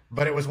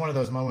 But it was one of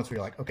those moments where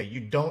you're like, okay, you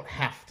don't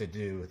have to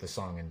do the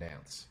song and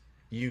dance.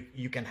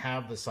 You can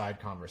have the side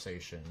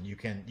conversation. You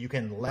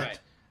can let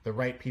the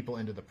right people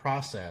into the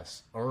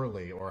process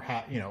early, or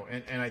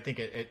and I think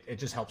it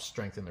just helps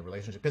strengthen the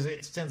relationship, because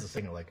it sends a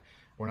signal like,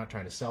 we're not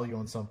trying to sell you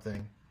on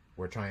something.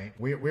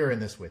 We're in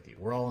this with you.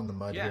 We're all in the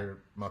mud here,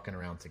 mucking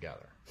around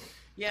together.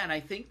 Yeah, and I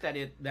think that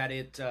it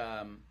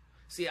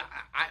see,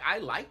 I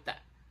like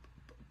that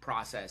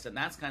process, and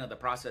that's kind of the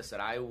process that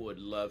I would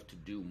love to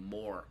do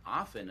more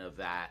often, of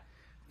that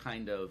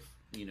kind of,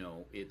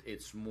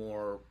 it's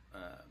more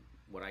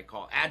what I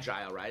call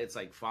agile, right? It's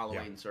like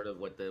following sort of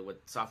what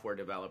software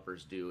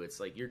developers do. It's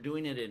like you're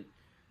doing it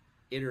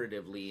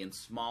iteratively in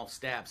small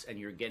steps, and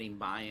you're getting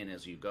buy-in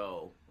as you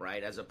go,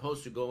 right? As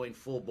opposed to going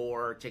full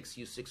bore, it takes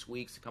you 6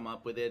 weeks to come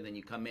up with it, and then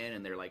you come in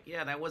and they're like,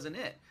 yeah, that wasn't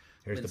it.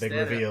 Here's the big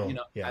reveal.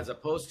 As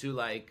opposed to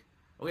like,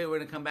 okay, we're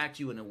going to come back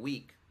to you in a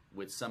week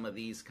with some of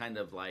these kind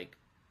of like,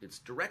 it's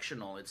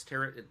directional, it's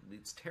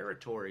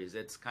territories,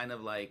 it's kind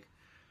of like,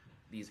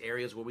 these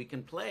areas where we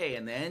can play,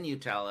 and then you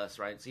tell us,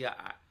 right? See,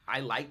 I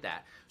like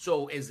that.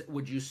 So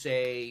would you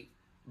say,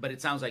 but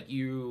it sounds like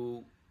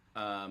you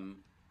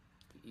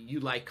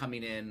like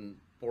coming in,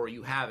 or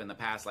you have in the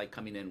past, like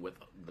coming in with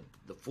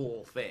the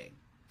full thing.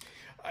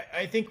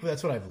 I think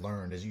that's what I've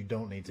learned is you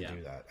don't need to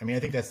do that. I mean, I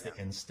think that's the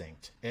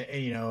instinct,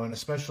 and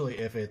especially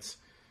if it's,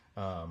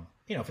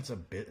 if it's a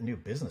new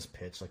business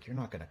pitch, like you're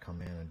not going to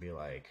come in and be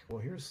like, well,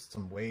 here's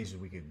some ways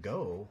we could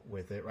go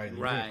with it, right?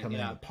 You're going to come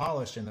in with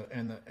polish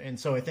and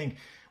so I think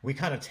we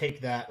kind of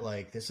take that,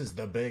 like, this is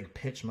the big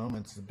pitch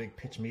moment, it's the big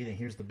pitch meeting,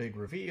 here's the big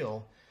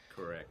reveal.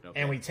 Correct. Okay.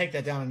 And we take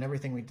that down in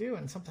everything we do.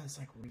 And sometimes it's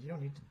like, well, you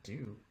don't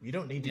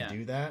need to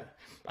do that.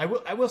 I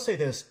will say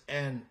this,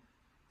 and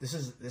this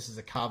is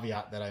a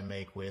caveat that I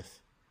make with,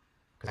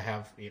 because I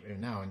have,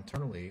 now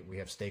internally, we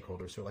have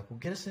stakeholders who are like, well,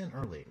 get us in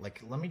early.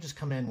 Like, let me just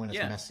come in when it's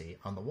messy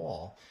on the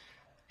wall.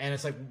 And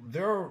it's like,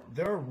 there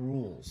are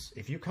rules.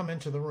 If you come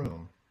into the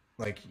room,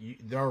 like,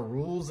 there are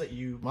rules that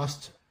you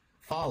must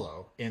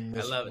follow in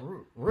this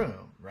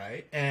room,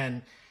 right?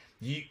 And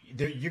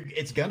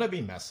it's going to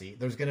be messy.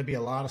 There's going to be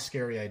a lot of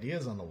scary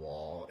ideas on the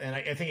wall. And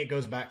I think it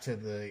goes back to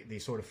the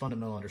sort of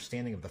fundamental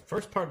understanding of the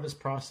first part of this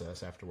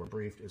process after we're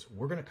briefed is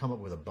we're going to come up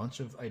with a bunch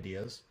of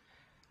ideas.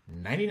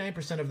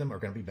 99% of them are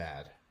going to be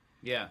bad.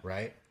 Yeah.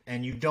 Right?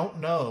 And you don't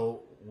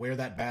know where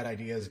that bad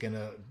idea is going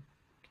to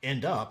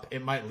end up.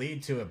 It might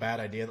lead to a bad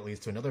idea that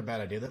leads to another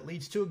bad idea that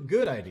leads to a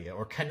good idea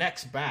or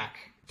connects back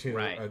to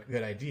a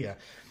good idea.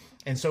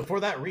 And so for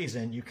that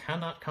reason, you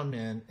cannot come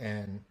in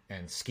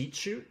and skeet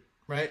shoot,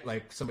 right?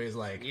 Like somebody's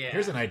like,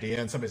 here's an idea,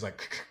 and somebody's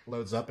like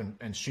loads up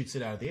and shoots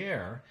it out of the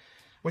air,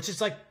 which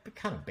is like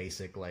kind of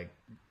basic, like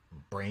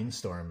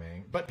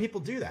brainstorming. But people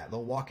do that.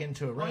 They'll walk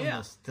into a room,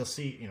 they'll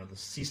see, they'll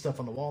see stuff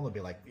on the wall, and they'll be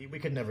like, we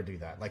could never do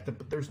that. Like,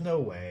 there's no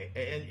way.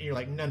 And you're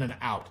like, no,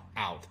 out.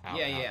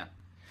 Yeah.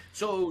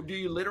 So do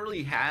you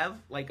literally have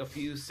like a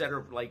few set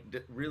of like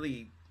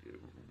really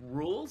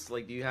rules?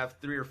 Like, do you have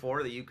 3 or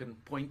 4 that you can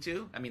point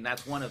to? I mean,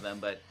 that's one of them,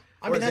 but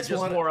that's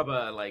just more of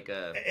a like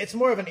a. It's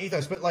more of an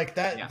ethos, but like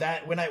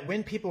that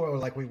when people are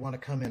like, we want to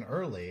come in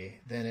early,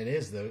 then it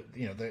is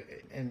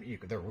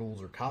their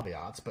rules or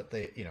caveats, but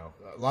they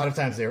a lot of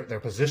times they're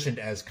positioned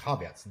as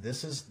caveats.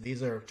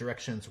 These are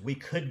directions we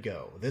could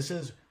go. This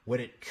is what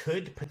it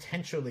could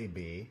potentially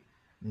be.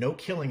 No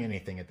killing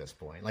anything at this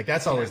point. Like,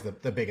 that's always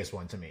the biggest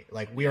one to me.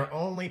 Like, we are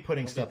only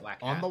putting stuff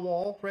on the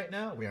wall right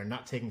now. We are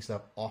not taking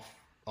stuff off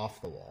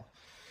the wall.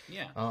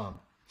 Yeah.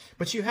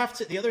 But you have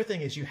to. The other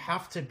thing is you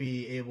have to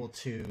be able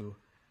to.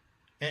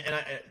 And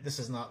this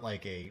is not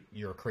like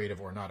you're a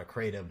creative or not a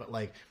creative, but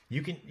like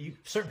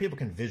certain people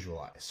can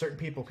visualize. Certain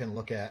people can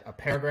look at a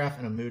paragraph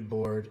and a mood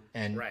board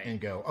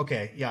and go,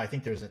 okay, yeah, I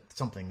think there's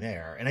something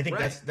there. And I think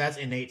that's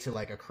innate to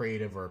like a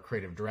creative or a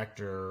creative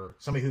director,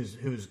 somebody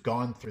who's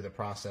gone through the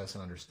process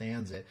and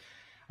understands it.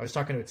 I was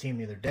talking to a team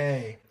the other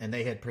day, and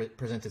they had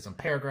presented some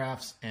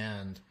paragraphs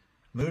and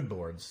mood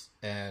boards,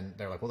 and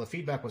they're like, well, the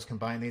feedback was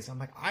combine these. I'm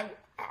like,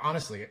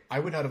 honestly,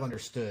 I would not have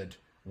understood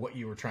what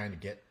you were trying to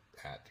get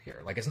at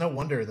here. Like, it's no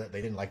wonder that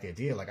they didn't like the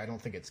idea. Like, I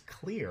don't think it's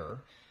clear.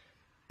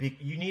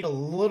 You need a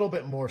little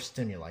bit more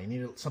stimuli. You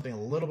need something a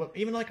little bit,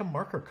 even like a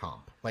marker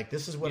comp. Like,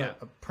 this is what a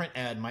print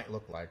ad might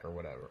look like or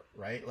whatever,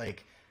 right?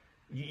 Like,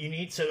 you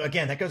need, so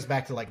again, that goes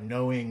back to like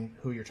knowing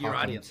who you're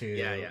talking to.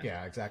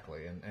 Yeah,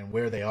 exactly. And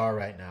where they are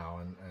right now,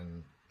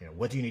 and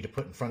what do you need to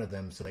put in front of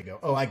them so they go,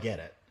 oh, I get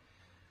it.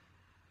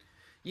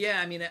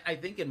 Yeah, I mean, I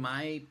think in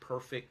my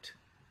perfect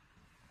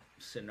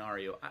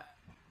scenario,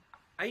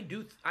 I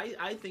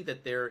think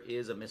that there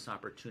is a missed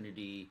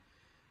opportunity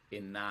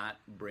in not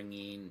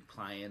bringing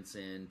clients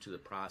into the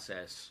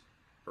process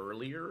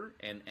earlier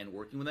and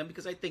working with them,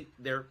 because I think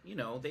they're,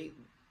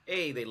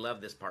 they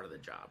love this part of the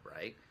job,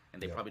 right?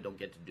 And they probably don't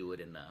get to do it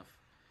enough.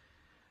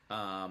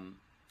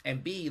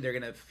 And B, they're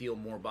going to feel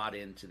more bought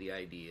into the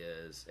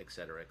ideas, et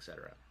cetera, et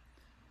cetera.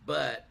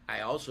 But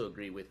I also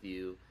agree with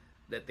you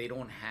that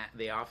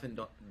they often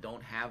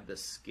don't have the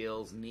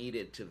skills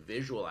needed to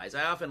visualize.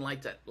 I often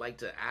like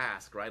to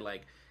ask, right?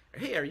 Like,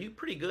 hey, are you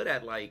pretty good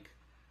at like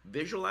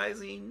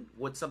visualizing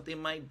what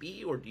something might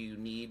be, or do you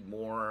need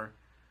more,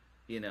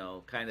 you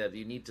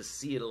need to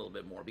see it a little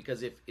bit more?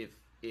 Because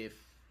if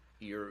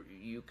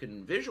you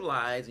can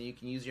visualize and you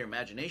can use your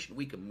imagination,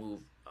 we can move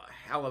a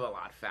hell of a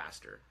lot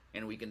faster,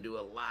 and we can do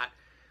a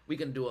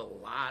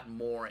lot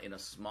more in a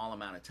small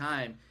amount of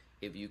time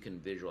if you can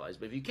visualize.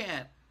 But if you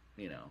can't,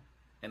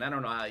 and I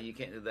don't know how you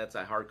can. That's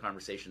a hard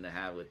conversation to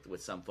have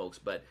with some folks.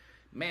 But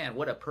man,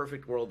 what a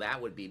perfect world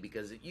that would be,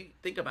 because you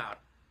think about,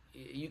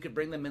 you could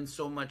bring them in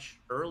so much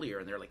earlier,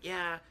 and they're like,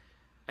 yeah,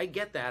 I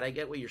get that. I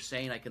get what you're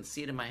saying. I can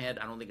see it in my head.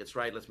 I don't think it's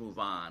right. Let's move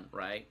on,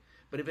 right?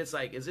 But if it's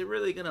like, is it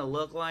really going to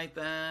look like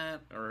that?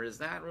 Or is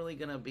that really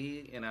going to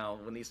be,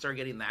 when you start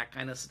getting that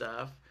kind of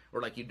stuff,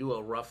 or like you do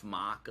a rough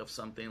mock of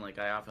something, like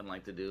I often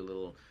like to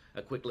do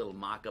a quick little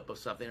mock-up of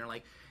something, and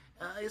like,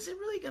 is it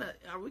really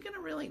are we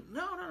gonna really?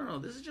 No.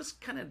 This is just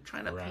kind of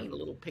trying to paint a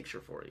little picture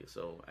for you.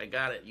 So I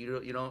got it.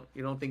 You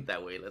don't think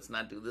that way. Let's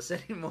not do this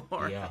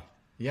anymore.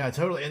 Yeah,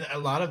 totally. And a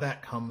lot of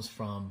that comes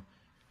from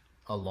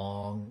a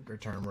longer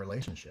term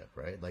relationship,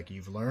 right? Like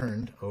you've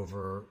learned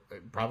over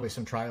probably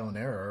some trial and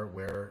error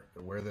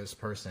where this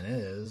person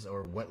is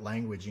or what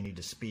language you need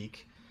to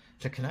speak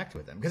to connect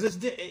with them. Because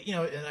it's, you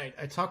know, and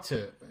I talk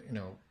to, you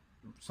know,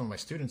 some of my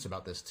students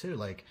about this too.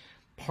 Like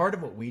part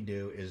of what we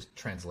do is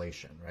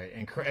translation, right?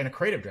 And a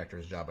creative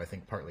director's job, I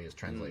think, partly is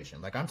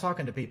translation. Like I'm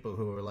talking to people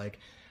who are like,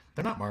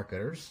 they're not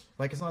marketers.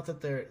 Like it's not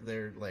that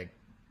they're like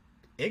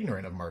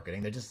ignorant of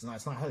marketing. They're just not,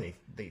 it's not how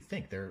they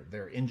think.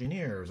 They're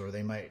engineers, or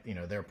they might, you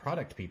know, they're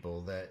product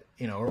people that,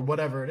 you know, or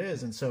whatever it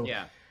is. And so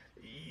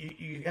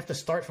you have to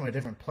start from a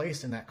different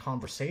place in that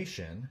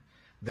conversation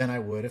than I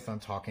would if I'm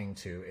talking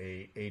to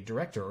a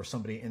director or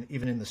somebody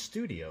even in the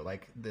studio,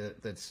 like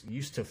that's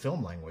used to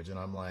film language. And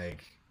I'm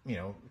like, you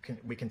know,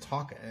 we can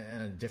talk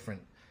in a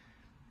different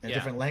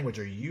language,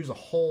 or use a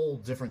whole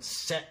different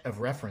set of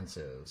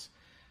references.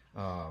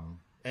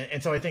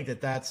 And so I think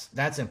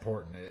that's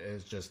important,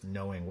 is just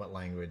knowing what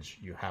language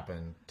you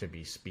happen to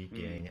be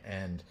speaking.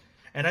 And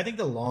I think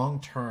the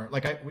long term,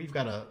 like I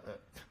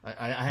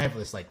have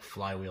this like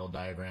flywheel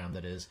diagram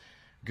that is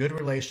good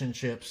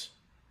relationships,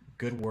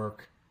 good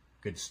work,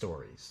 good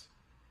stories.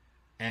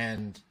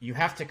 And you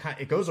have to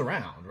it goes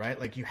around, right?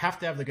 Like you have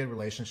to have the good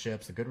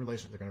relationships. The good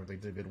relationships are going to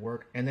lead to good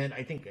work. And then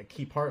I think a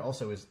key part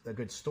also is a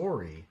good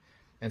story.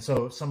 And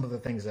so some of the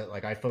things that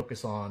like I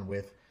focus on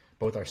with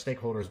both our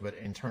stakeholders but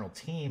internal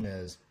team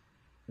is,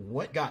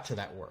 what got to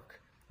that work?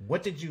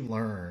 What did you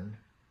learn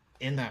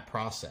in that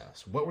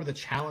process? What were the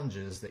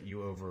challenges that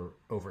you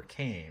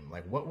overcame?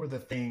 Like what were the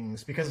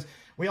things, because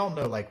we all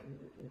know like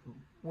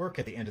work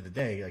at the end of the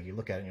day, like you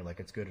look at it and you're like,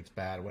 it's good, it's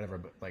bad, or whatever,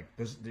 but like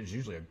there's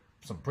usually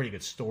some pretty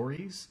good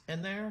stories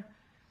in there.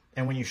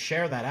 And when you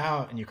share that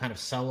out and you kind of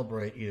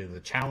celebrate either the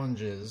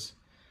challenges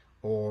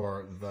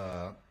or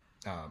the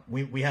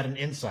we had an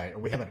insight, or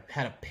we had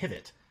a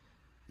pivot,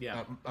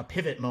 a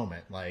pivot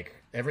moment, like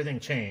everything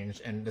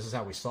changed and this is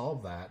how we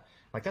solved that.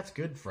 Like that's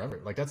good for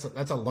like that's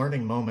a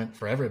learning moment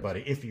for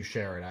everybody if you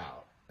share it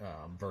out,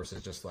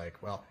 versus just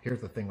like, well,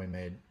 here's the thing we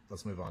made,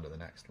 let's move on to the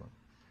next one.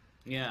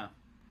 Yeah.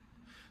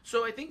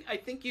 So I think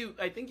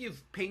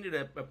you've painted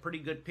a pretty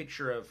good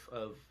picture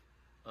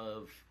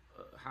of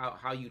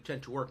how you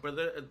tend to work. But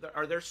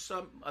are there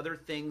some other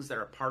things that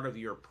are part of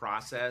your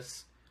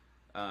process?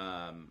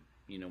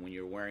 You know, when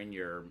you're wearing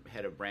your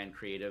head of brand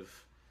creative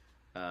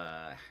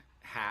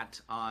hat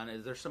on,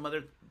 is there some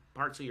other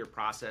parts of your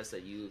process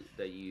that you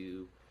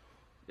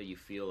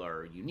feel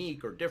are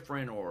unique or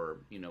different, or,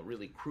 you know,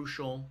 really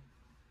crucial?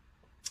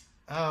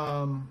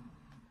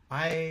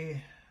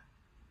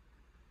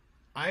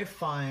 I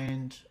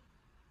find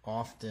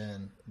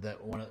often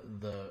that one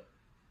of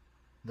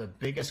the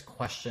biggest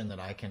question that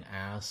I can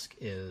ask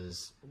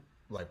is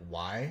like,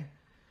 why?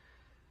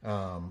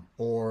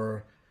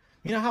 Or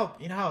you know how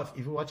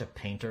if you watch a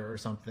painter or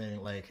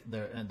something, like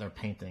they're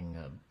painting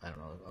I don't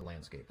know, a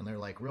landscape, and they're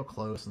like real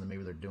close, and then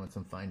maybe they're doing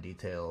some fine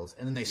details,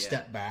 and then they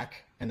step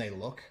back and they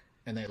look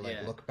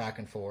look back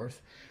and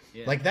forth.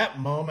 Like that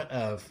moment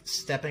of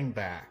stepping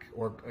back,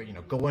 or you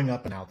know, going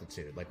up in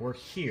altitude, like we're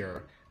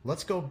here,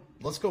 let's go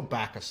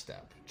back a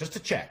step just to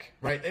check,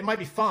 right? It might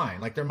be fine,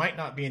 like there might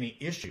not be any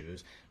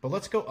issues, but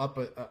let's go up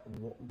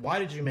why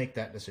did you make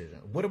that decision?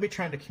 What are we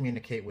trying to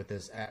communicate with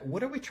this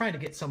what are we trying to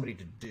get somebody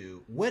to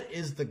do? What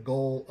is the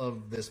goal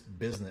of this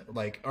business?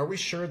 Like, are we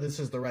sure this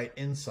is the right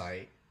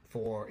insight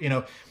for, you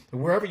know,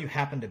 wherever you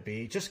happen to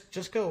be?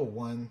 Just go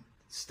one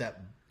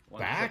step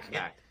back.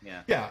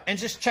 Yeah, and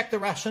just check the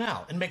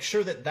rationale and make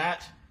sure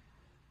that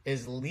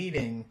is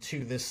leading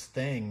to this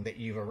thing that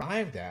you've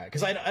arrived at.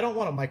 Because I don't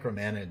want to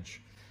micromanage,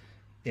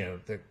 you know,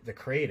 the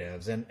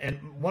creatives. And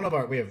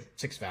we have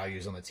 6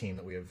 values on the team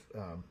that we have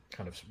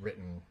kind of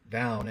written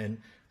down.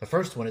 And the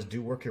first one is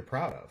do work you're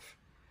proud of.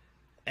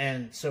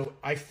 And so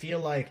I feel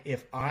like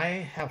if I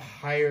have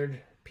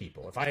hired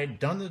people, if I had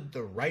done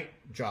the right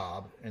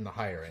job in the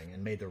hiring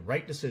and made the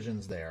right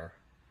decisions there,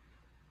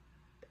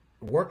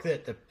 work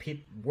that the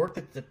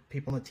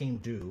people on the team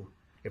do,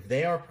 if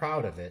they are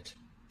proud of it,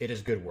 it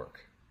is good work.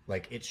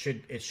 Like it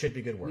should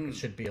be good work. It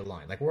should be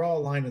aligned. Like we're all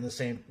aligned in the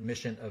same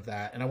mission of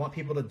that. And I want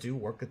people to do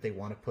work that they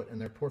want to put in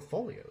their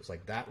portfolios,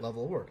 like that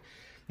level of work.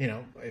 You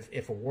know,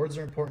 if awards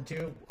are important to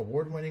you,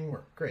 award-winning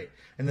work, great.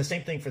 And the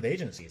same thing for the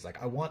agencies.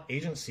 Like I want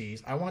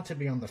to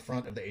be on the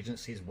front of the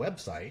agency's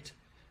website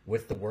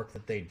with the work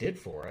that they did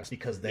for us,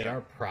 because they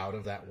are proud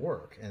of that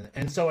work.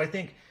 And so I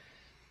think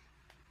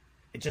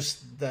it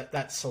just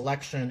that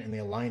selection and the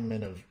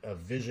alignment of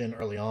vision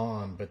early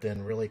on, but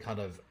then really kind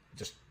of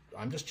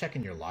I'm just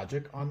checking your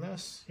logic on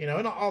this, you know,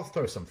 and I'll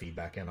throw some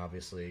feedback in,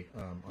 obviously,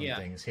 on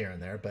things here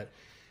and there, but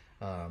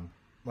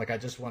like I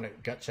just want to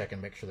gut check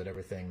and make sure that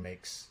everything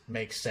makes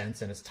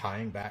sense, and it's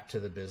tying back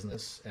to the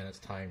business, and it's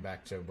tying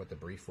back to what the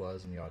brief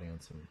was and the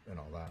audience and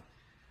all that.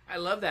 I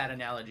love that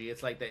analogy.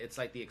 It's like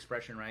the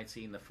expression, right?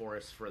 Seeing the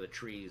forest for the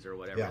trees or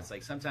whatever. Yeah. It's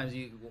like sometimes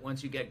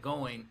once you get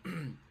going,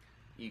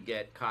 you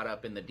get caught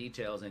up in the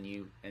details, and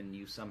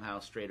you somehow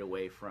strayed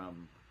away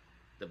from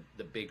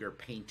the bigger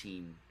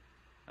painting,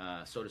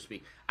 so to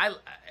speak.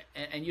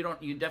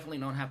 You definitely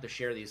don't have to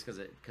share these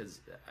because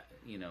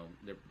you know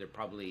they're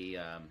probably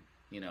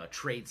a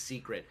trade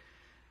secret.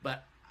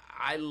 But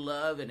I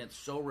love, and it's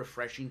so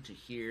refreshing to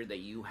hear that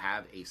you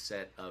have a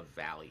set of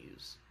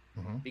values,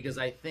 because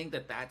I think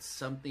that that's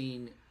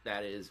something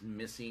that is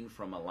missing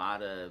from a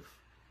lot of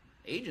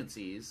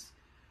agencies,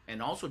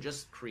 and also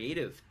just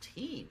creative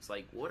teams.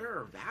 Like, what are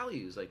our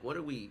values? Like, what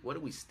do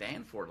we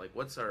stand for? Like,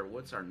 what's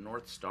our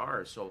North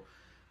Star? So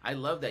I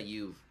love that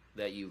you've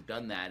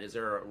done that. Is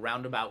there a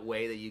roundabout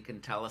way that you can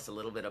tell us a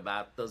little bit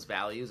about those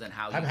values and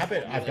how I'm happy.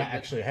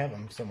 Actually have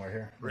them somewhere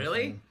here.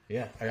 Really?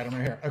 Yeah, I got them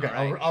right here. Okay,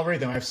 right. I'll read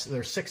them.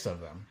 There's 6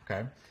 of them.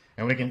 Okay,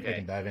 and we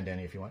can dive into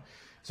any if you want.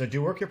 So,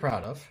 do work you're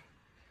proud of.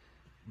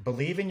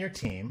 Believe in your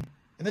team.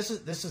 And this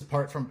is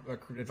part from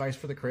advice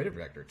for the creative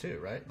director too,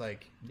 right?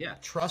 Like,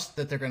 trust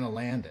that they're going to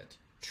land it.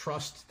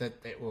 Trust that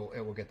it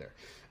will get there.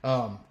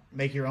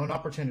 Make your own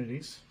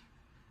opportunities.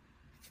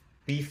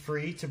 Be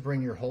free to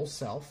bring your whole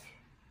self.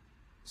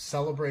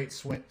 Celebrate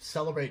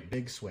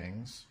big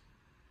swings,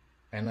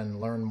 and then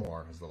learn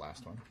more is the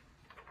last one.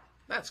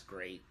 That's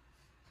great,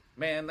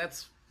 man.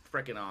 That's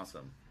freaking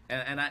awesome.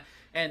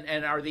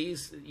 And are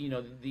these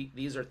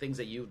these are things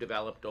that you've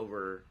developed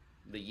over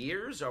the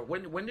years, or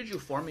when did you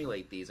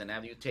formulate these, and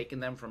have you taken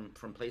them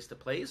from place to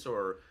place,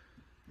 or?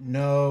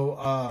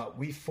 No,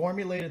 we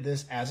formulated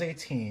this as a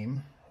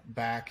team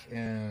back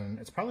in,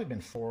 it's probably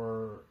been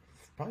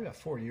about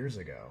 4 years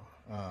ago.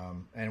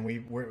 And we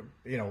were,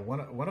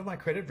 one of my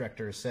creative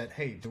directors said,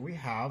 "Hey, do we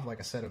have like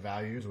a set of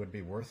values would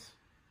be worth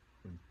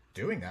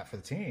doing that for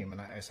the team?" And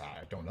I said,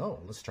 "I don't know.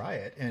 Let's try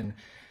it." And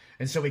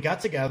so we got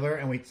together,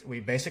 and we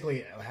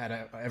basically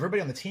had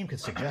everybody on the team could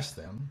suggest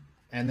them.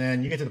 And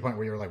then you get to the point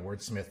where you're like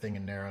wordsmithing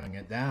and narrowing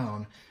it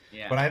down.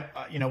 Yeah.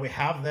 But we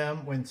have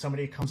them when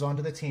somebody comes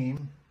onto the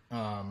team,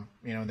 and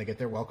they get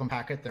their welcome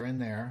packet, they're in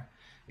there.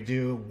 We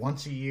do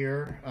once a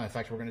year. In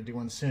fact, we're going to do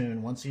one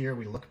soon. Once a year,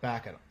 we look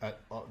back at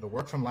the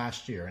work from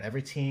last year, and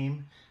every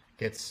team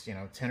gets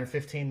 10 or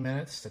 15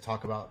 minutes to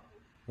talk about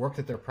work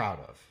that they're proud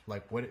of.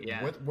 Like what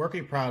work are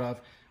you proud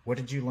of? What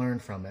did you learn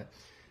from it?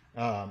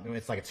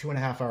 It's like a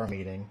 2.5-hour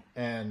meeting,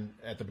 and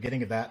at the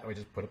beginning of that, we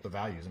just put up the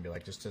values and be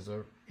like, just as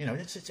a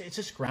it's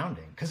just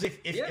grounding. Because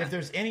if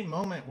there's any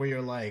moment where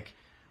you're like,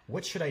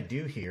 what should I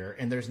do here,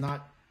 and there's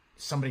not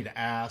somebody to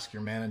ask,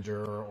 your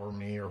manager or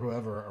me or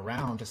whoever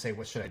around to say,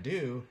 what should I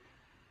do?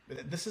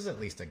 This is at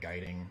least a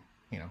guiding,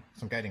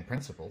 some guiding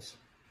principles.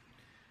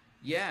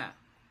 Yeah.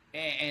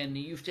 And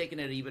you've taken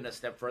it even a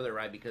step further,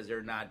 right? Because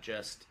they're not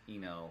just,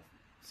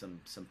 some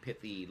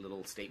pithy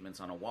little statements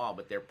on a wall,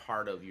 but they're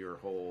part of your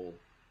whole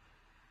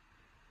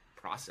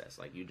process.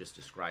 Like you just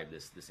described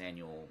this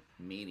annual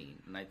meeting.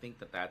 And I think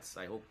that's,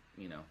 I hope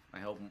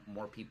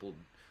more people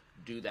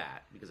do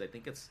that, because I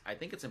think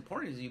it's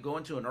important. As you go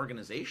into an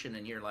organization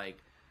and you're like,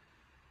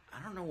 I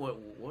don't know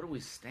what do we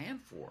stand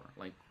for?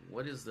 Like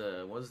what is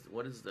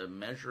the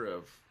measure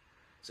of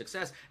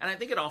success? And I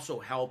think it also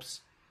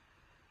helps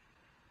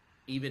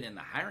even in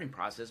the hiring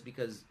process,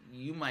 because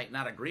you might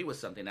not agree with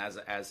something as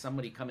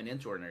somebody coming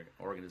into an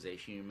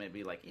organization. You may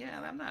be like,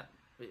 yeah, I'm not,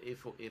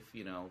 if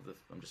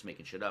I'm just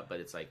making shit up, but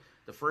it's like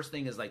the first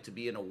thing is like to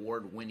be an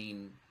award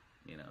winning,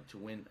 to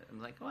win.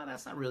 I'm like, well,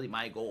 that's not really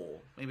my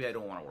goal. Maybe I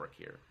don't want to work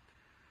here.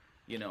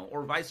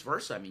 Or vice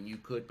versa. I mean, you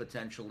could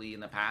potentially, in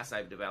the past,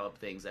 I've developed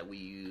things that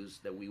we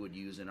would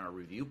use in our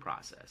review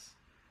process,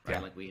 right?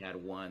 Yeah. Like we had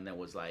one that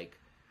was like,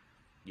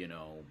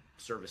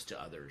 service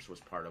to others was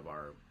part of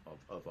our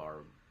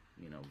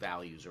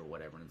values or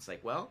whatever. And it's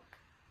like, well,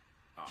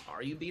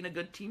 are you being a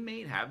good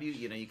teammate? Have you,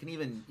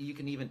 you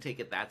can even take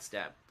it that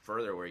step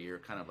further, where you're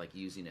kind of like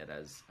using it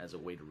as a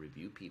way to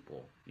review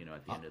people,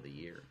 at the end of the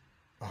year.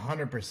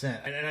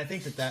 100%. And I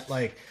think that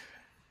like,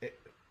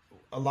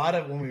 a lot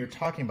of when we were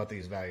talking about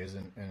these values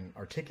and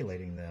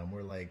articulating them,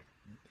 we're like,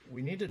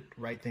 we need to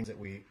write things that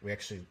we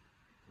actually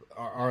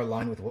are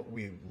aligned with what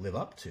we live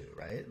up to,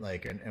 right?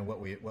 Like, and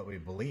what we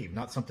believe,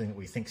 not something that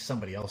we think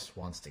somebody else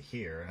wants to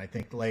hear. And I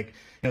think like,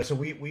 so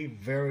we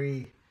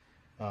very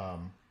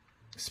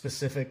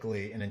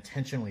specifically and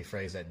intentionally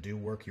phrase that do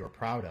work you're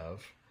proud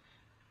of,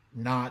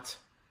 not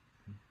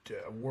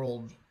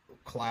world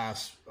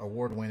class,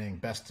 award winning,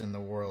 best in the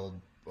world,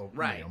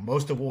 right,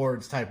 most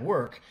awards type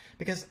work.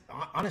 Because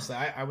honestly,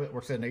 I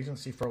worked at an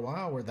agency for a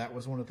while where that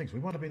was one of the things. We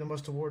want to be the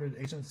most awarded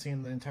agency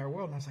in the entire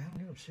world, and I was like, I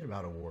don't give a shit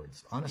about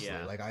awards, honestly.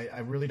 Yeah. Like I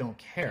really don't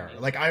care.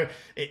 Like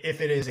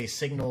if it is a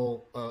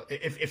signal,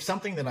 if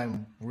something that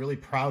I'm really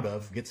proud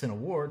of gets an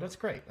award, that's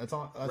great. That's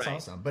right.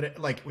 Awesome. But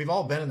like we've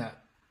all been in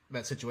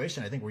that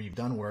situation, I think, where you've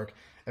done work,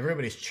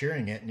 everybody's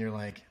cheering it, and you're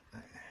like,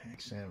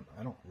 actually,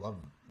 I don't love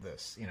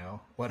this,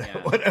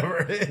 whatever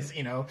it is,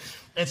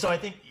 And so I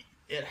think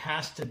it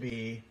has to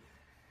be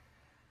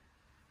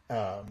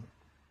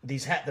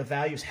the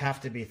values have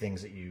to be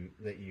things that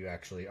you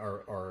actually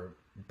are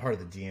part of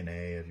the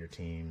DNA of your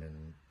team,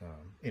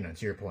 and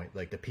to your point,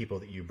 like the people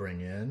that you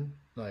bring in,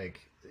 like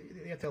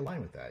you have to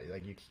align with that.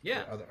 Like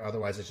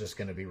otherwise it's just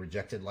going to be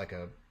rejected like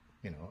an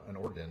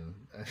organ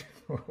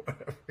or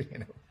whatever,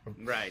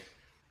 Right.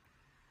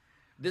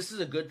 This is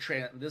a good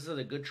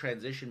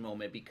transition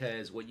moment,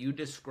 because what you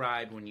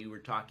described when you were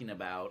talking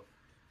about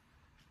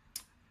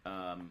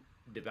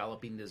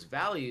developing these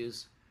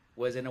values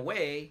was in a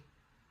way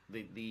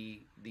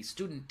the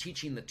student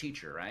teaching the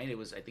teacher, right? It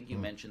was, I think you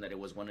mentioned that it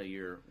was one of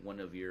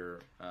your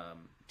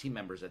team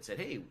members that said,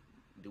 "Hey,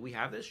 do we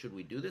have this? Should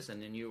we do this?"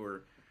 And then you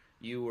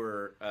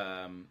were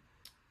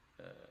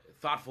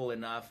thoughtful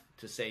enough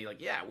to say,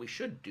 like, "Yeah, we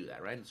should do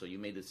that," right? And so you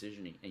made the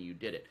decision and you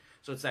did it.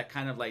 So it's that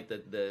kind of like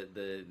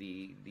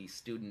the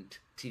student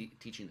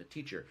teaching the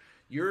teacher.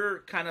 You're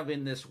kind of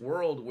in this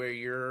world where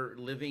you're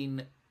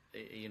living,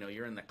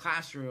 you're in the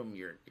classroom,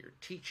 you're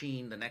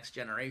teaching the next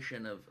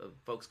generation of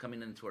folks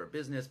coming into our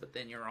business, but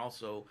then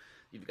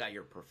you've got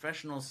your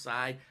professional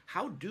side.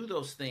 How do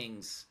those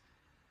things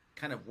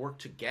kind of work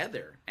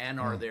together? And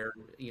are there,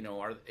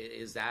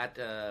 is that,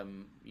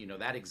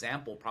 that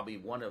example probably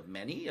one of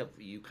many of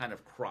you kind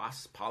of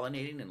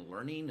cross-pollinating and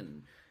learning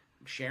and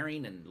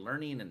sharing and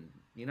learning, and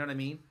you know what I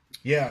mean?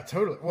 Yeah,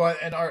 totally. Well,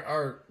 and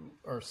our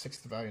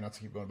sixth value, not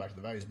to keep going back to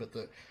the values, but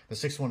the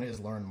sixth one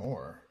is learn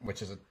more,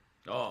 which is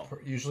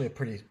usually a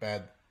pretty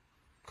bad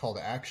call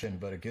to action,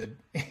 but a good,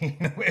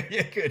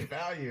 a good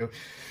value,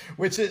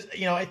 which is,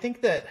 I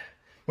think that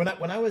when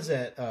I was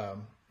at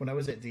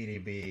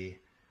DDB,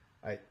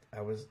 I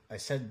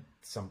said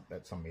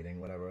at some meeting,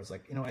 whatever, I was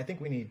like, I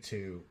think we need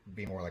to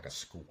be more like a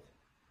school.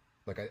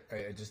 Like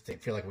I just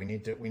feel like we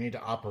need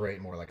to operate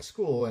more like a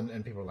school,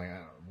 and people are like,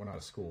 oh, we're not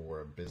a school,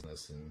 we're a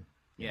business, and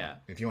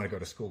if you want to go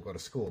to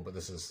school, but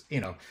this is,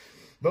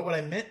 but what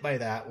I meant by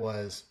that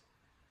was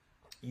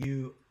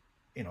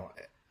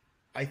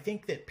I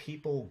think that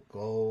people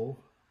go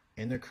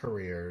in their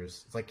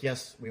careers, it's like,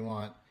 yes, we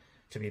want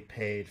to be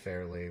paid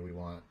fairly, we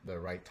want the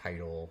right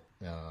title,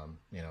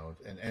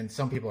 and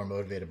some people are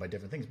motivated by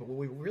different things, but what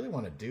we really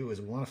want to do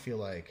is we want to feel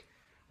like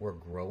we're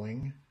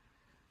growing,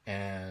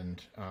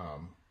 and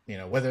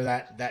whether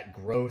that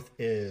growth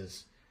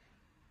is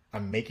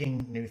I'm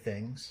making new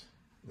things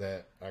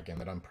that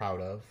I'm proud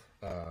of,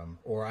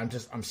 or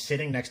I'm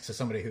sitting next to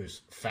somebody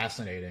who's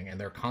fascinating and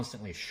they're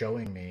constantly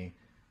showing me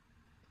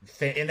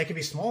and they could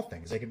be small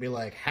things. They could be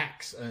like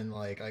hacks, and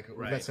like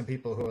we've got some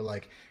people who are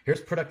like,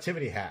 here's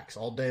productivity hacks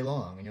all day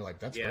long, and you're like,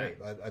 that's great,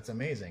 that's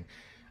amazing.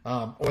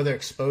 Or they're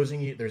exposing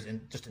you. There's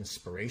just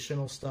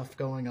inspirational stuff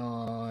going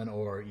on,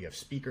 or you have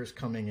speakers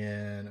coming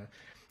in.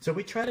 So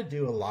we try to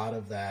do a lot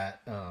of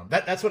that.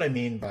 That's what I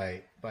mean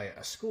by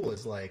a school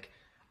is like,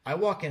 I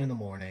walk in the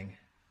morning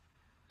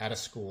at a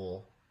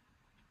school,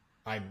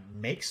 I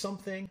make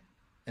something,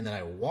 and then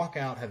I walk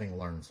out having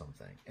learned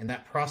something. And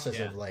that process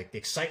of like the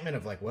excitement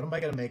of like, what am I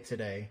going to make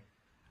today?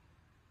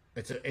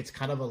 It's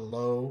kind of a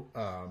low,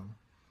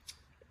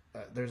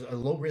 there's a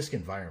low risk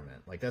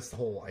environment. Like that's the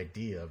whole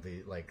idea of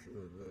the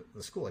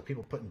school, like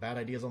people putting bad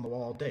ideas on the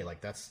wall all day.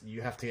 Like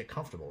you have to get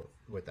comfortable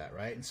with that.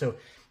 Right. And so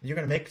you're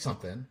going to make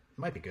something, it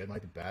might be good,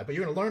 might be bad, but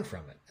you're going to learn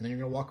from it. And then you're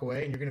going to walk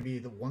away and you're going to be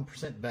the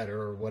 1%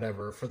 better or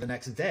whatever for the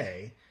next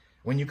day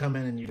when you come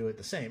in and you do it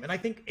the same. And I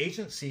think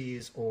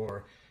agencies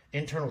or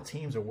internal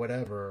teams or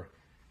whatever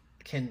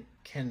can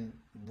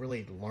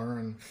really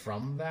learn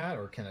from that,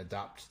 or can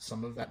adopt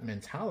some of that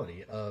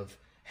mentality of,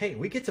 hey,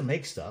 we get to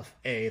make stuff.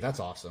 That's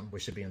awesome. We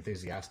should be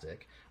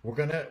enthusiastic. We're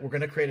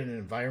gonna create an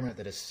environment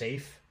that is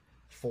safe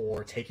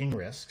for taking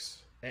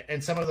risks,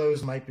 and some of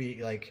those might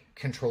be like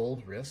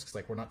controlled risks.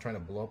 Like we're not trying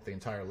to blow up the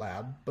entire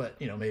lab, but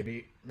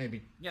maybe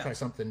try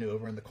something new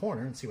over in the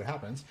corner and see what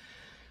happens.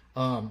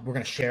 We're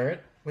gonna share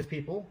it with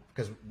people,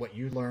 because what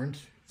you learned,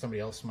 somebody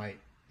else might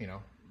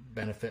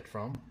benefit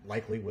from,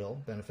 likely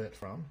will benefit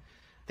from.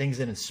 Things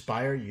that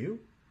inspire you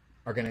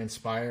are going to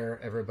inspire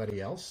everybody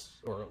else,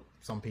 or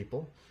some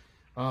people.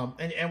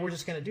 And we're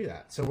just going to do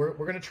that. So we're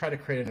going to try to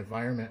create an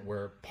environment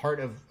where part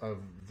of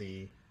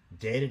the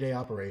day-to-day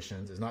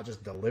operations is not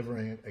just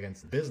delivering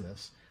against the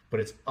business,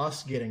 but it's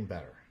us getting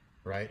better,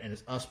 right? And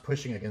it's us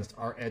pushing against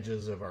our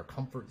edges of our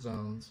comfort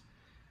zones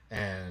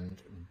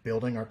and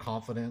building our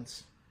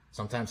confidence,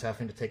 sometimes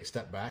having to take a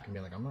step back and be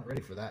like, I'm not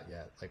ready for that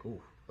yet. Like,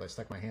 ooh, I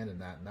stuck my hand in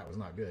that and that was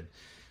not good.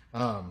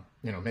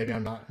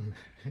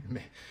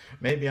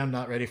 Maybe I'm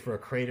not ready for a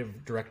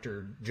creative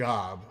director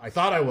job. I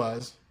thought I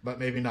was, but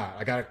maybe not.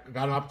 I got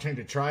an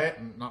opportunity to try it,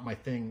 and not my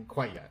thing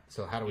quite yet.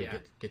 So how do we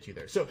get you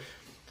there? So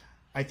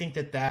I think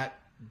that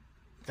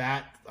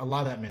a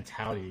lot of that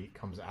mentality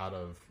comes out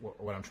of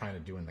what I'm trying to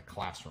do in the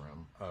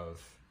classroom, of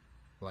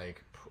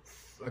like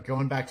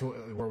going back to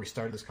where we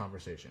started this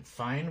conversation.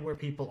 Find where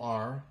people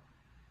are,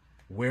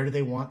 where do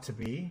they want to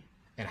be,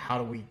 and how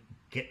do we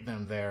get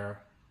them there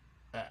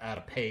at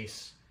a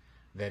pace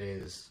that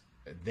is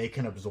they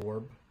can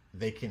absorb,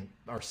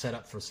 are set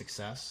up for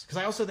success. Because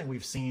I also think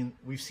we've seen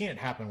it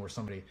happen where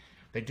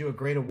they do a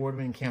great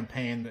award-winning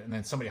campaign, and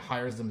then somebody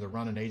hires them to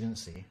run an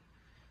agency,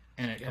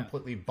 and it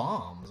completely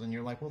bombs, and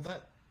you're like, well,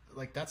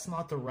 that's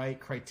not the right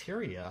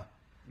criteria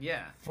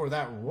for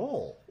that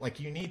role. Like,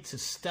 you need to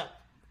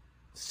step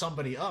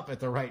somebody up at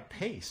the right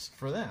pace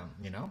for them,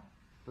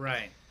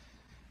 Right.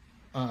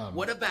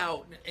 What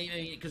about,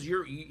 because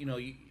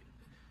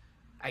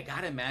I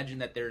gotta imagine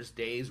that there's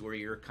days where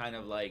you're kind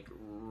of like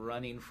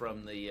running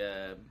from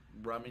the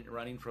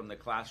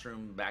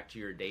classroom back to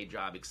your day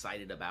job,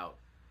 excited about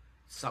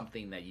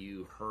something that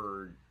you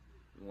heard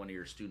one of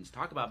your students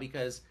talk about,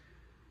 because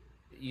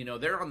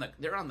they're on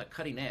the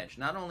cutting edge.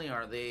 Not only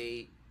are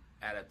they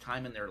at a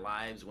time in their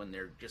lives when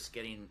they're just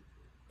getting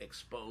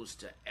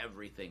exposed to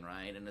everything,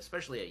 right? And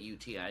especially at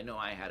UT, I know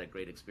I had a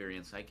great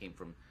experience. I came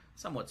from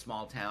somewhat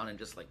small town, and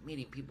just like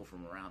meeting people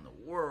from around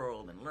the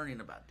world and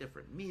learning about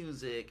different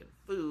music and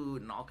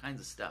food and all kinds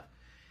of stuff.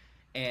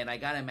 And I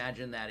gotta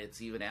imagine that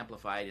it's even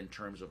amplified in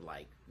terms of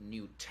like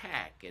new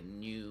tech and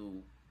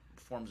new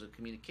forms of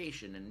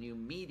communication and new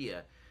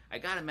media. I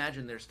gotta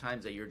imagine there's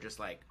times that you're just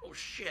like, oh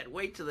shit,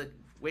 wait till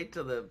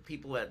the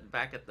people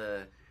back at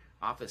the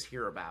office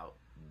hear about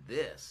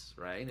this,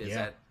 right?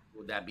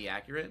 Would that be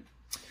accurate?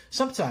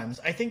 Sometimes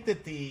I think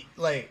that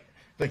like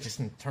just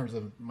in terms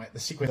of the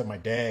sequence of my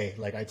day,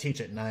 like I teach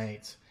at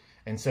night,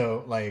 and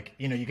so like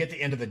you get the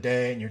end of the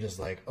day and you're just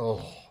like,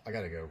 oh, I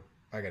gotta go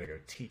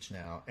teach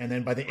now. And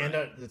then by the end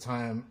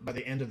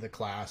of the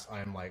class,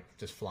 I'm like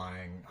just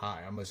flying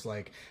high. I'm just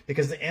like,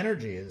 because the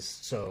energy is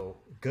so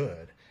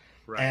good.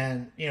 Right.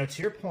 And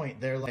to your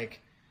point,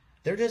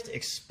 they're just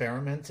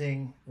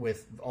experimenting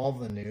with all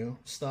the new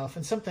stuff.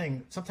 And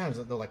sometimes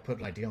they'll like put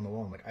an idea on the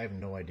wall. I'm like, I have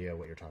no idea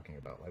what you're talking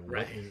about. Like,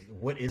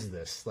 what is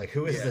this? Like,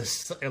 who is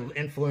this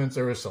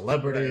influencer or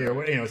celebrity or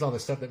what? It's all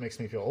this stuff that makes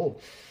me feel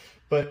old.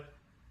 But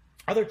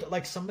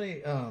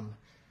somebody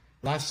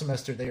last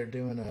semester, they are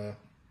doing a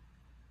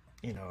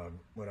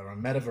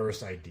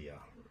metaverse idea,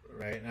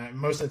 right? And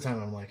most of the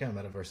time I'm like,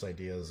 metaverse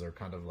ideas are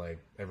kind of like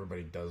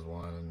everybody does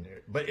one,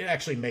 but it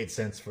actually made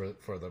sense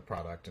for the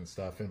product and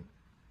stuff. And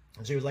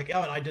she was like,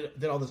 oh, and I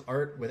did all this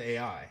art with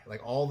AI,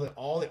 like all the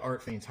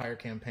art for the entire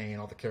campaign,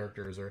 all the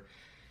characters are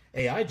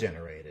AI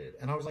generated.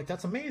 And I was like,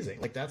 that's amazing.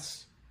 Like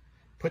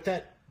put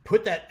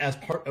that as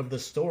part of the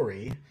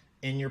story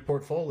in your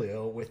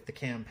portfolio with the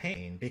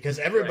campaign, because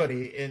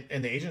everybody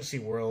in the agency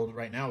world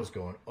right now is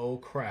going, oh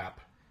crap,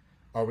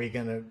 are we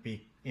going to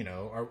be,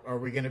 are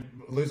we going to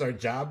lose our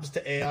jobs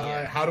to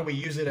AI? Yeah. How do we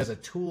use it as a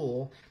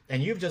tool?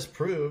 And you've just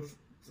proved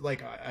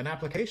like an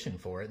application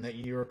for it and that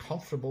you're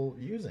comfortable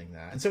using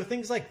that. And so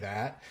things like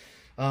that.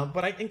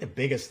 But I think the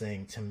biggest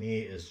thing to me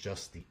is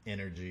just the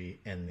energy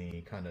and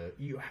the kind of,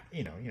 you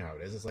know how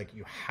it is. It's like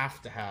you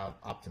have to have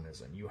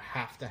optimism. You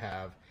have to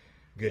have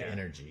good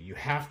energy. You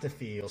have to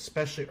feel,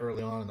 especially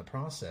early on in the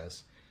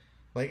process,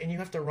 like, and you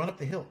have to run up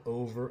the hill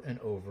over and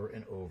over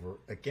and over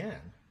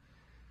again.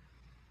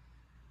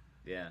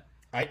 Yeah.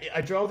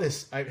 I draw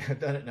this, I've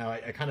done it now.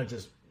 I kind of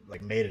just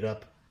like made it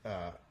up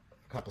a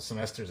couple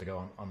semesters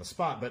ago on the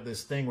spot, but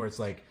this thing where it's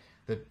like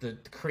the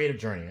creative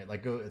journey,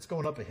 it's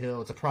going up a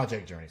hill. It's a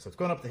project journey. So it's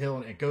going up the hill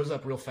and it goes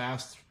up real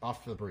fast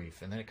off the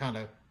brief. And then it kind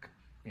of,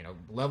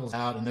 levels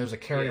out, and there's a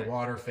carry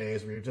water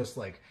phase where you're just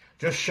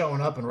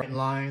showing up and writing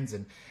lines.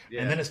 And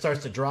then it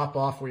starts to drop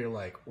off where you're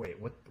like, wait,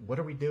 what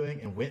are we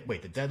doing? And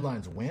wait, the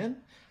deadline's when?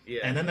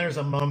 Yeah. And then there's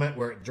a moment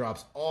where it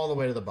drops all the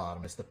way to the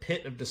bottom. It's the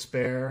pit of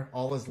despair,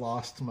 all is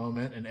lost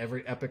moment in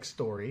every epic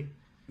story.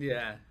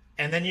 Yeah.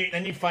 And then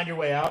you find your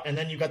way out, and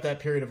then you got that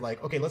period of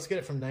like, okay, let's get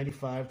it from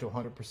 95 to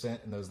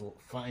 100% in those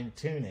fine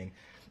tuning.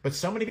 But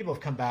so many people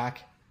have come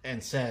back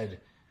and said,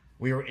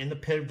 we were in the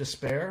pit of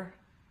despair,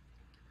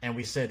 and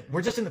we said,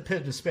 we're just in the pit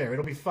of despair.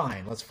 It'll be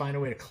fine. Let's find a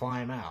way to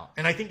climb out.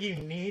 And I think you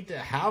need to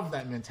have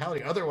that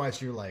mentality. Otherwise,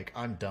 you're like,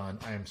 I'm done.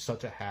 I am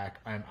such a hack.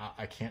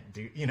 I can't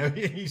do,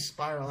 you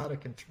spiral out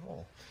of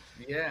control.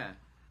 Yeah,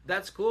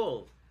 that's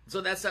cool. So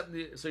that's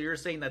something. So you're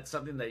saying that's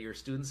something that your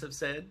students have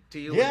said to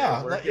you?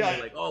 Yeah,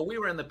 like, oh, we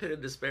were in the pit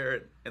of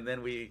despair, and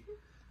then we.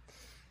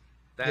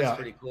 That's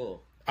pretty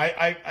cool.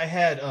 I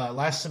had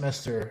last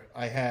semester.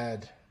 I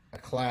had a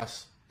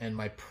class, and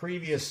my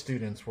previous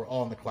students were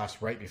all in the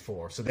class right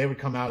before. So they would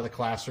come out of the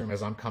classroom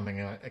as I'm coming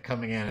in,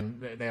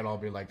 and they'd all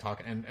be like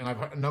talking. And I've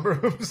heard a number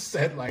of them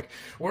said like,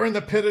 "We're in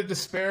the pit of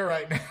despair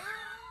right now."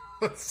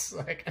 It's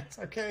like, it's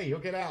okay. You'll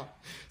get out.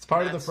 It's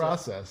part of the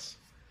process.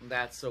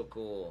 That's so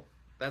cool.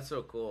 That's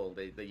so cool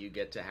that you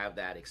get to have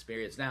that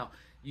experience. Now,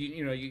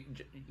 you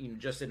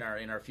just in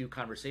our few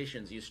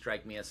conversations, you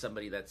strike me as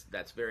somebody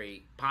that's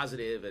very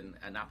positive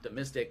and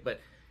optimistic. But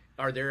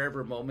are there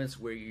ever moments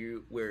where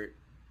you're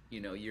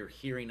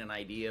hearing an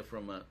idea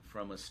from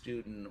a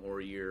student,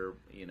 or you're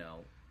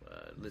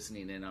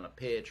listening in on a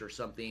pitch or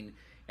something,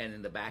 and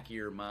in the back of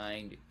your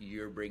mind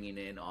you're bringing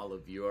in all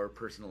of your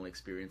personal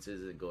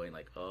experiences and going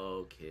like,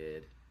 oh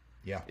kid,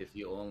 if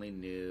you only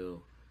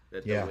knew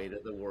that the weight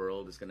of the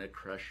world is going to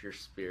crush your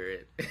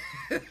spirit.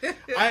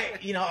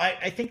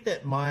 I think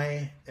that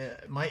my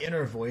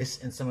inner voice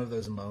in some of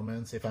those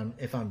moments, if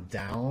I'm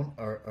down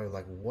or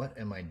like, what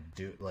am I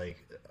do?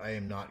 Like, I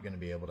am not going to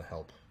be able to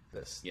help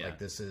this. Yeah. Like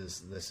this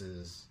is,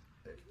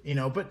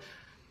 but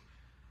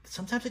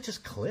sometimes it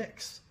just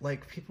clicks.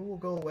 Like people will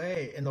go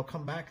away and they'll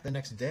come back the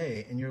next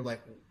day and you're like,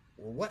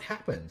 well, what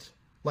happened?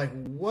 Like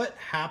what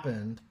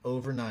happened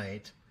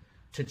overnight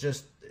to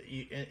just,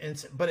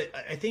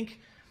 I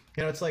think,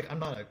 it's like I'm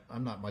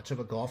not much of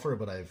a golfer,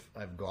 but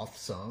I've golfed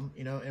some,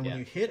 and when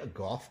you hit a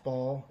golf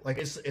ball, like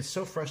it's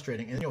so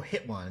frustrating, and you'll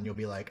hit one and you'll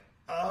be like,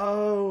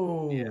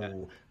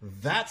 Oh,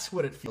 that's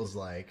what it feels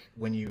like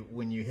when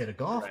you hit a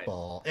golf Right.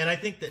 ball. And I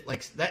think that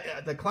like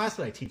that the class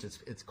that I teach,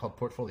 it's called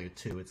Portfolio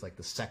 2. It's like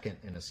the second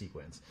in a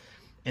sequence,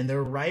 and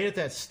they're right at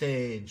that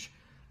stage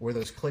where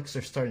those clicks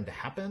are starting to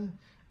happen,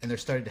 and they're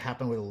starting to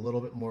happen with a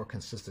little bit more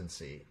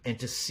consistency. And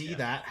to see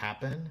that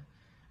happen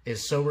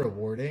is so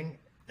rewarding.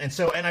 And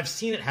I've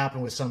seen it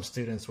happen with some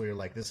students where you're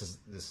like, this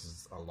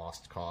is a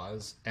lost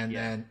cause, and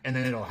then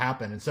it'll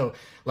happen. And so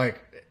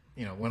like,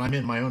 you know, when I'm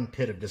in my own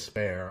pit of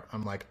despair,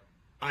 I'm like,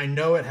 I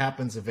know it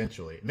happens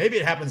eventually. Maybe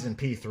it happens in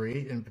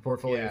P3, in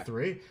Portfolio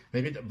 3,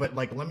 maybe, but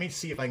like, let me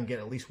see if I can get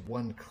at least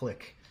one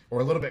click or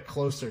a little bit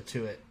closer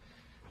to it,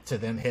 to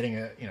them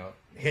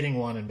hitting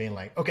one and being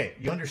like, okay,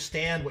 you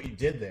understand what you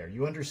did there.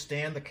 You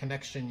understand the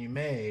connection you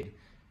made.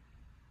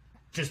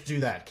 Just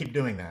do that. Keep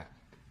doing that.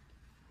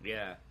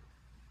 Yeah.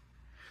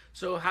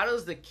 So how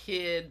does the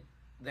kid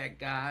that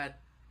got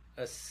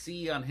a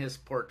C on his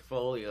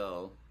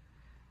portfolio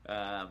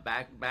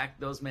back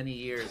those many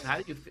years, how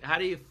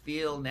do you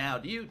feel now?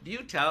 Do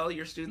you tell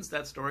your students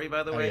that story,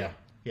 by the way?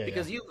 Yeah.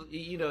 Because you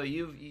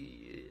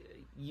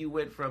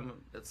went from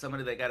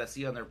somebody that got a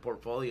C on their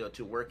portfolio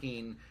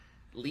to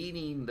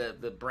leading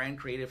the brand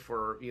creative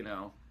for, you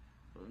know,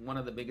 one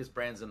of the biggest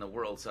brands in the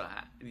world. So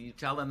do you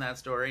tell them that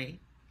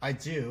story? I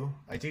do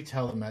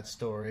tell them that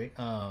story.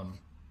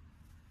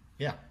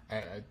 Yeah,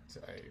 I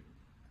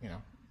you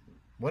know,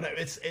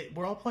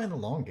 we're all playing the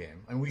long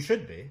game, and we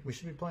should be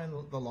playing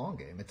the long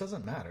game. It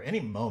doesn't matter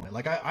any moment.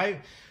 Like I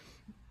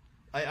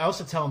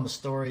also tell them the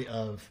story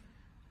of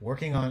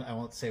working on, I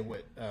won't say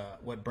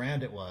what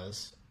brand it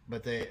was,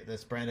 but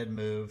this brand had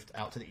moved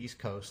out to the East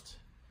Coast.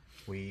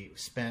 We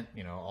spent,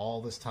 you know,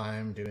 all this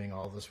time doing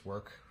all this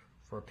work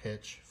for a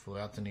pitch, flew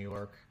out to New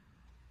York,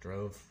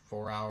 drove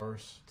 4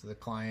 hours to the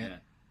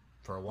client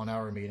for a 1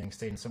 hour meeting,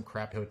 stayed in some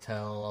crap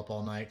hotel up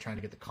all night trying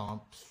to get the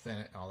comps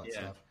and all that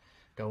stuff.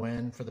 Go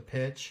in for the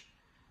pitch,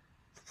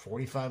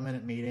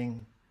 45-minute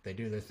meeting. They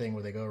do their thing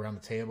where they go around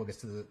the table, gets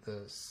to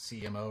the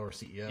CMO or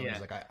CEO. He's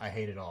like, I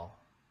hate it all.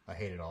 I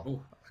hate it all.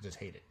 Ooh. I just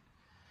hate it.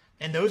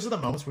 And those are the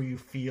moments where you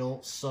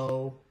feel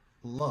so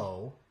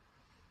low,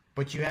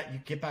 but you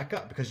get back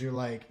up because you're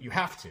like, you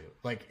have to.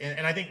 Like,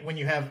 and I think when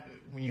you have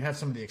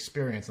some of the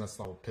experience, and that's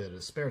the whole pit of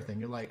despair thing,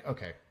 you're like,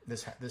 okay,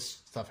 this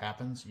stuff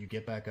happens. You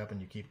get back up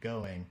and you keep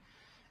going,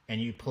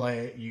 and you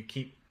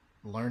keep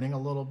learning a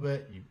little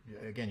bit.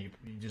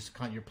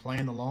 You're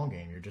playing the long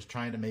game. You're just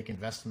trying to make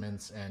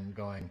investments and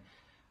going,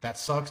 that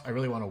sucks. I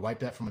really want to wipe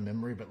that from my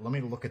memory, but let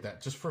me look at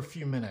that just for a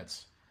few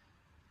minutes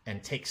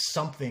and take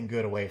something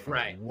good away from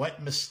it.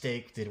 What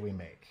mistake did we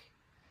make?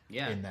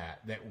 In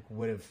that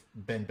would have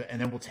been, and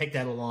then we'll take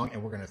that along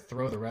and we're going to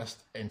throw the rest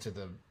into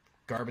the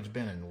garbage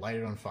bin and light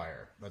it on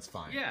fire. That's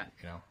fine. You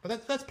know,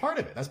 but that's part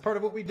of it. That's part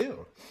of what we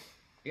do.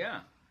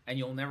 Yeah. And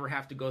you'll never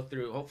have to go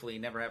through, hopefully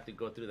never have to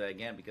go through that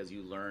again, because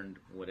you learned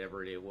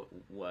whatever it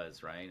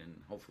was, right? And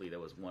hopefully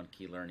there was one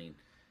key learning,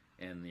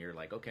 and you're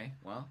like, okay,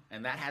 well,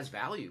 and that has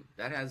value.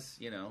 That has,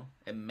 you know,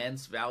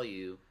 immense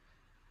value.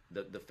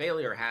 The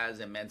failure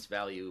has immense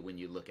value when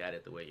you look at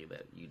it the way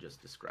that you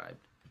just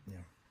described. Yeah.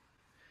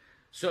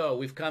 So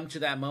we've come to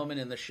that moment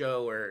in the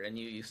show where, and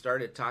you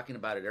started talking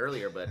about it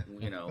earlier, but,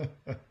 you know,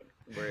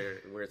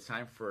 where it's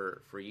time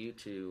for you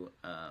to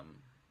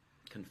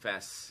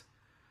confess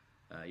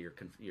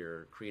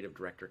your creative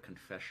director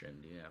confession.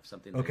 Do you have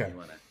something that you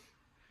want to?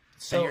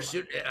 So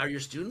are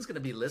your students going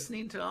to be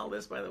listening to all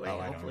this, by the way?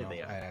 Hopefully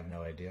they are. I have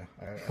no idea.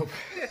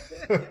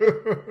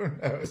 Who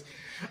knows?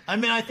 I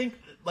mean, I think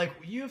like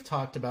you've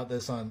talked about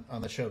this on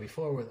the show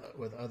before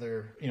with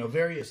other, you know,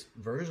 various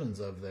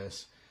versions of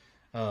this.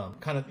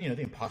 Kind of, you know,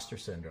 the imposter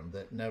syndrome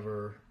that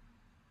never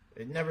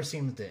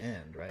seems to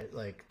end, right?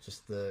 Like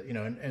just you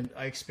know, and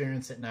I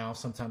experience it now.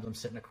 Sometimes I'm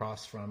sitting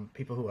across from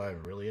people who I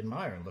really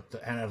admire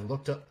and I've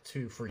looked up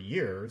to for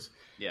years.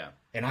 Yeah.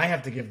 And I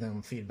have to give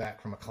them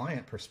feedback from a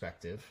client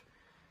perspective.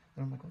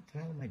 And I'm like, what the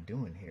hell am I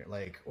doing here?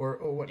 Like, or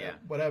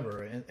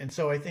whatever. And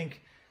so I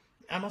think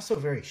I'm also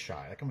very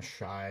shy. Like I'm a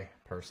shy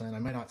person. I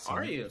might not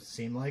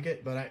seem like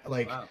it, but I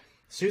like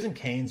Susan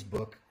Cain's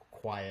book,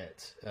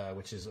 Quiet,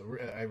 which is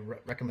I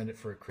recommend it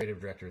for creative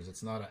directors.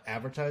 It's not an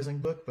advertising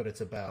book, but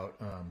it's about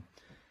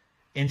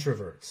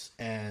introverts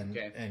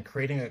and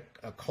creating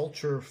a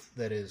culture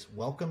that is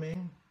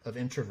welcoming of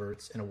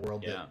introverts in a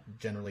world that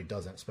generally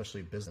doesn't,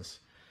 especially business.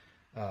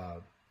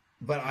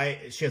 But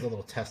she has a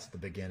little test at the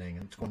beginning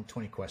and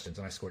 20 questions,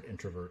 and I scored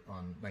introvert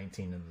on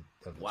 19 of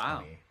the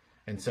 20.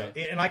 And so,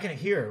 and I can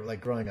hear,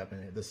 like growing up,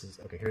 and this is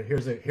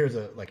here's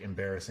a like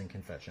embarrassing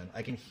confession.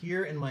 I can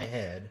hear in my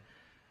head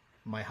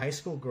my high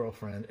school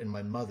girlfriend and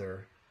my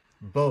mother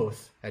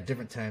both at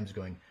different times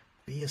going,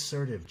 be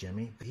assertive,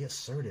 Jimmy, be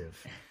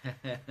assertive.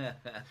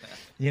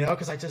 You know,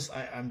 because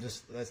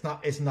it's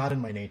not in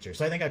my nature.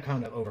 So I think I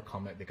kind of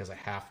overcome it because I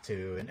have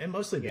to, and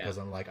mostly because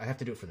I'm like, I have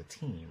to do it for the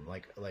team.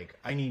 Like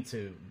I need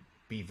to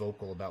be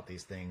vocal about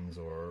these things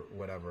or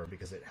whatever,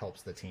 because it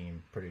helps the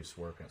team produce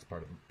work, and it's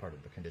part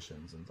of the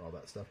conditions and all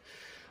that stuff.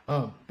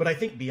 But I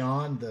think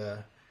beyond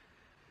the,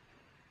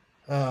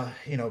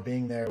 you know,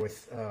 being there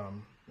with,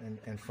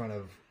 in front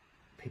of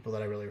people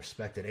that I really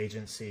respected,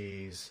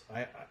 agencies.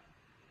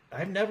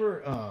 I've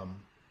never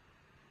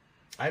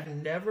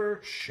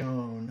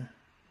shown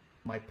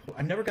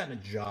I've never gotten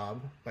a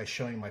job by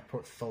showing my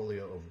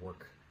portfolio of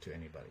work to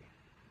anybody.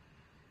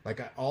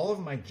 Like all of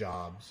my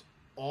jobs,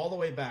 all the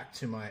way back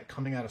to my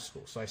coming out of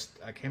school. So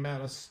I came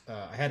out of,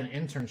 I had an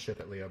internship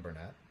at Leo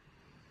Burnett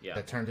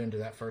that turned into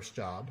that first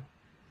job.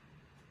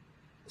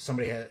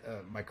 Somebody had,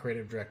 my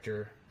creative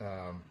director,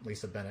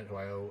 Lisa Bennett, who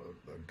I owe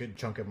a good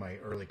chunk of my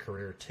early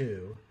career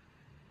to,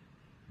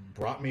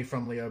 brought me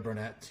from Leo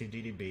Burnett to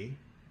DDB.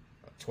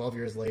 12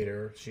 years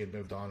later, she had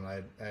moved on and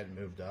I had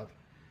moved up.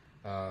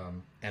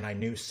 And I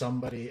knew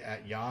somebody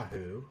at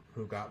Yahoo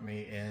who got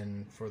me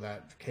in for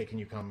that, hey, can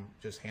you come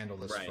just handle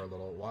this for a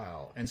little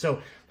while? And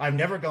so I've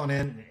never gone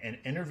in and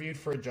interviewed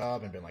for a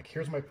job and been like,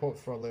 here's my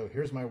portfolio,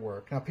 here's my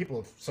work. Now, people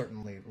have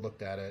certainly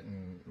looked at it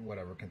and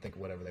whatever, can think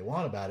whatever they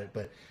want about it,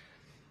 but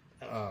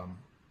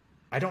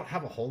I don't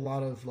have a whole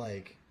lot of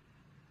like,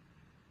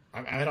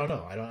 I don't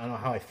know. I don't know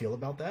how I feel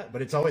about that,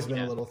 but it's always been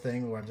a little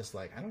thing where I'm just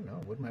like, I don't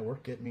know, would my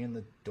work get me in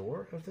the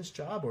door of this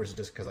job, or is it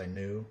just because I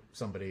knew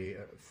somebody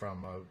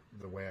from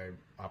the way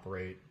I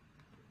operate?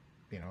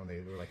 You know,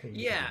 they were like, hey,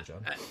 you can do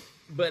the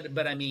job.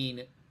 But I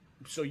mean,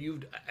 so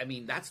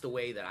that's the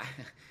way that I,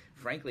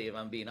 frankly, if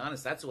I'm being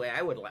honest, that's the way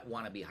I would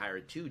want to be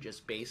hired too,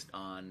 just based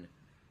on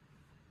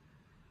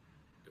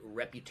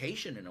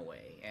reputation in a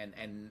way,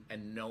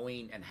 and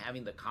knowing and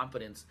having the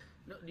confidence.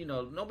 You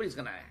know, nobody's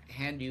going to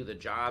hand you the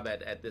job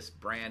at this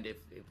brand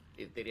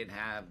if they didn't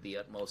have the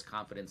utmost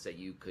confidence that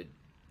you could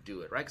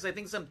do it, right? Because I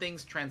think some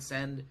things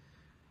transcend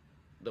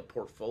the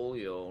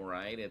portfolio,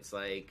 right? It's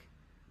like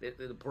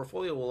the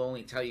portfolio will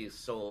only tell you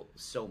so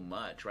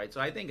much, right?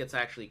 So I think it's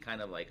actually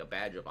kind of like a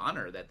badge of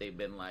honor that they've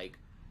been like,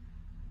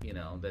 you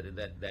know, that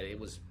it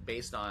was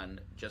based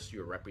on just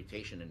your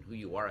reputation and who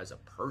you are as a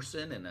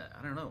person, and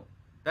I don't know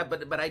that,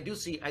 but I do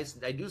see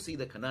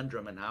the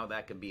conundrum and how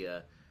that can be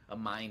a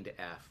mind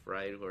F,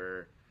 right?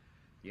 Where,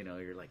 you know,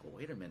 you're like, well,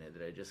 wait a minute,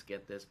 did I just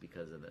get this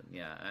because of the,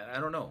 I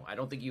don't know. I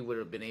don't think you would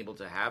have been able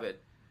to have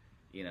it,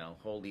 you know,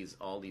 hold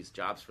all these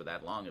jobs for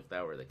that long if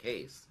that were the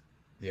case.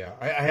 Yeah,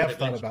 I have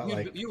thought about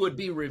like... You would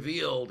be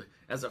revealed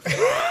as a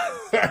fraud.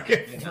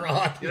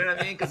 Fraud. You know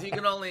what I mean? Because you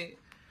can only...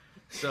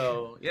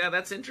 So, yeah,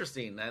 that's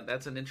interesting.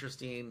 That's an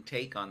interesting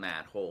take on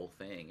that whole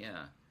thing,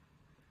 yeah.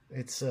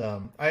 It's,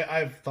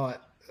 I've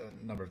thought...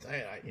 a number of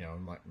times, you know,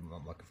 I'm not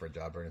looking for a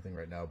job or anything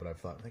right now, but I've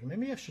thought like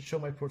maybe I should show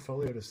my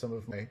portfolio to some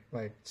of my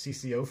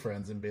CCO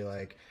friends and be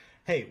like,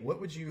 hey, what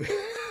would you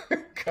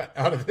cut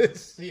out of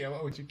this? You know,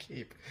 what would you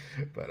keep?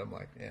 But I'm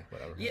like, yeah,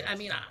 whatever. Yeah, I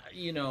mean,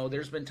 you know,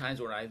 there's been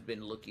times where I've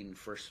been looking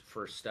for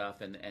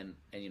stuff and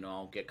you know,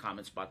 I'll get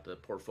comments about the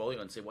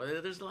portfolio and say, well,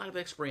 there's a lot of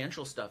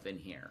experiential stuff in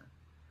here,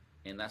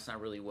 and that's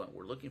not really what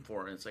we're looking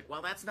for. And it's like,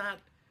 well, that's not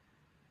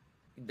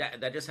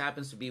that just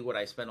happens to be what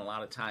I spend a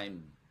lot of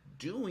time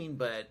doing,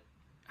 but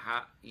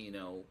how, you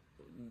know,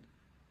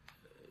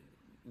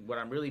 what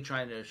I'm really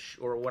trying to,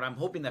 or what I'm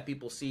hoping that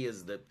people see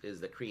is the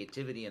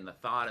creativity and the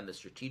thought and the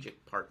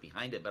strategic part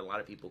behind it. But a lot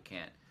of people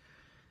can't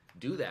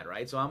do that,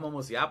 right? So I'm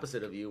almost the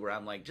opposite of you, where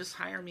I'm like, just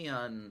hire me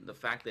on the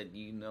fact that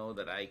you know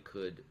that I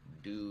could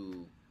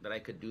do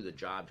the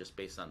job just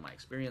based on my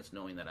experience,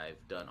 knowing that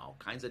I've done all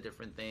kinds of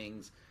different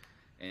things,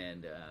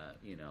 and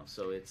you know,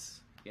 so it's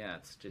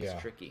just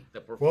tricky.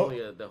 The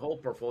portfolio, the whole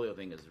portfolio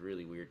thing is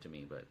really weird to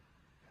me, but.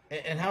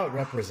 And how it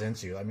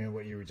represents you. I mean,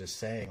 what you were just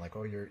saying, like,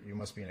 oh, you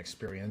must be an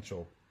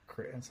experiential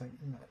creator. It's like,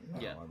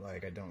 no,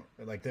 like I don't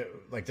like that.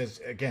 Like this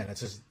again. It's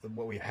just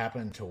what we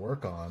happen to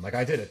work on. Like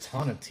I did a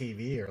ton of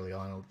TV early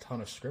on, a ton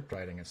of script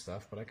writing and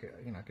stuff. But I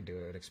could do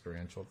an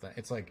experiential thing.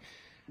 It's like,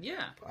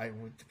 I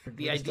would.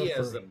 The idea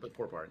is the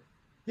poor part.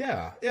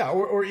 Yeah,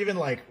 or even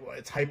like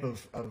a type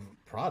of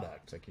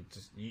product. Like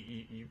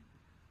you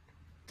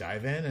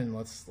dive in and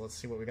let's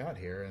see what we got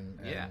here and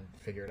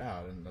figure it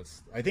out. And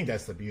I think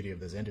that's the beauty of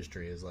this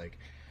industry is like,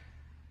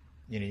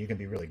 you know, you can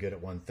be really good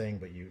at one thing,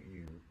 but you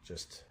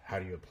just, how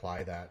do you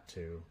apply that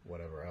to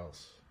whatever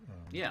else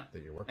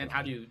that you're working on? And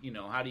how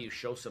do you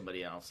show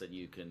somebody else that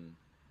you can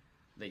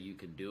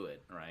do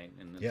it, right?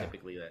 And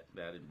typically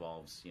that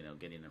involves, you know,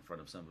 getting in front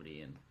of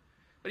somebody.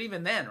 But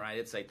even then, right,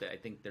 it's like I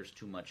think there's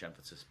too much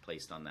emphasis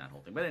placed on that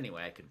whole thing. But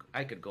anyway,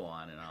 I could go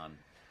on and on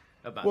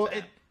about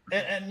that.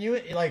 And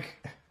you like,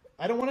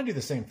 I don't want to do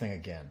the same thing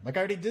again. Like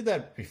I already did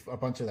that a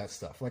bunch of that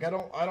stuff. Like I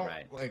don't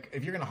like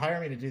if you're going to hire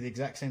me to do the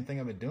exact same thing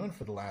I've been doing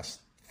for the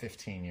last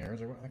 15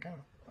 years or like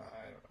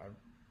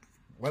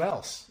what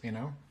else, you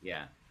know?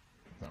 Yeah.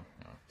 So,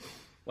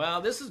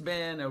 Well, this has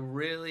been a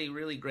really,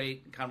 really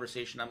great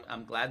conversation.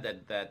 I'm glad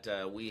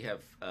that we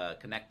have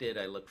connected.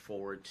 I look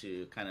forward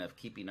to kind of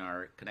keeping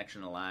our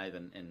connection alive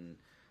and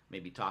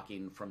maybe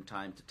talking from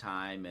time to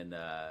time. And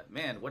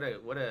man, what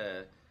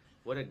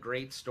a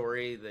great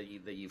story that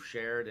you've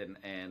shared,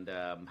 and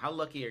how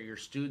lucky are your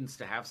students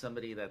to have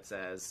somebody that's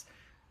as,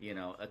 you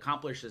know,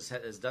 accomplished,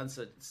 has done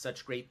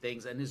such great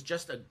things, and is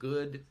just a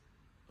good,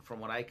 from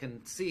what I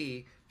can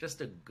see,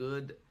 just a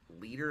good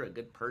leader, a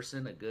good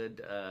person, a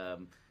good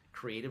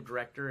creative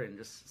director, and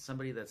just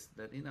somebody that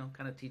you know,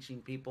 kind of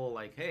teaching people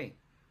like, hey,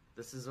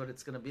 this is what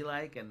it's going to be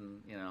like.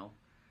 And,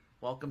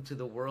 welcome to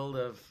the world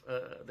of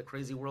the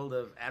crazy world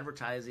of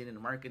advertising and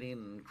marketing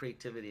and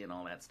creativity and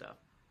all that stuff.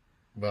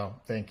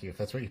 Well, thank you. If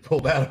that's what you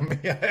pulled out of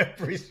me, I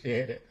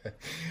appreciate it.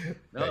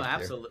 No,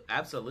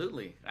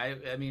 absolutely.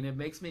 I mean, it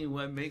makes me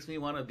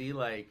want to be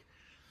like,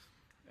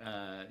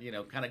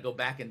 kind of go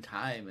back in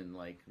time and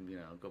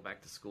go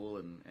back to school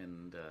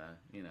and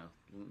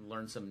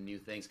learn some new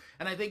things.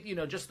 And I think,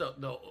 just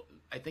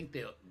I think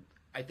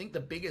the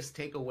biggest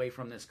takeaway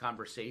from this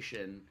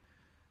conversation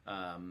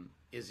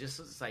is just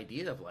this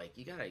idea of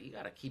you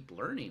gotta keep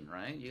learning,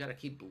 right? You gotta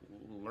keep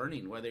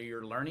learning, whether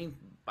you're learning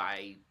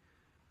by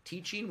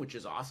teaching, which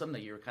is awesome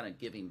that you're kind of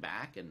giving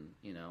back, and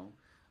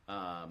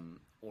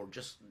or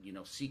just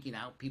seeking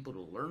out people to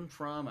learn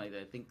from. I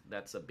think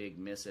that's a big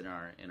miss in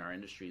our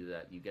industry,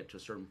 that you get to a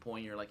certain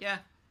point, you're like, yeah,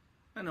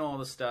 I know all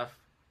this stuff,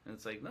 and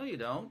it's like, no, you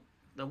don't.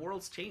 The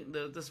world's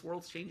this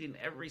world's changing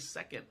every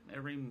second,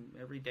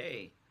 every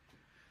day.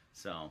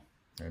 So,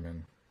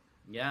 amen.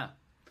 Yeah.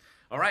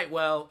 All right.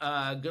 Well,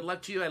 good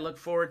luck to you. I look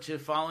forward to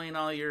following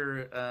all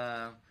your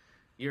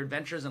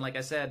adventures, and like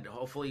I said,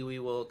 hopefully we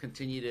will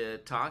continue to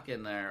talk,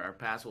 and our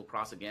paths will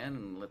cross again.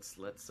 And let's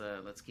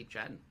keep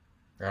chatting.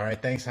 All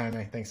right. Thanks,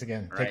 Jaime. Thanks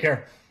again. All Take right.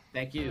 care.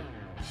 Thank you.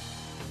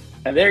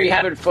 And there you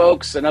have it,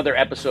 folks. Another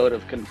episode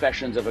of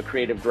Confessions of a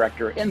Creative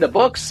Director in the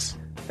books.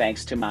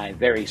 Thanks to my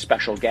very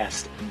special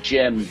guest,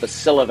 Jim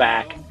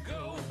Vasiljevac.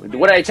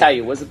 What did I tell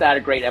you? Wasn't that a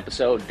great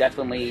episode?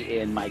 Definitely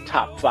in my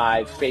top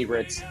 5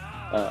 favorites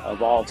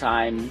of all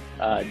time.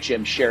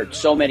 Jim shared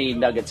so many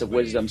nuggets of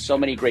wisdom, so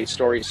many great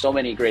stories, so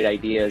many great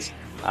ideas.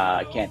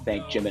 I can't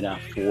thank Jim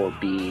enough for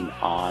being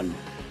on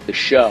the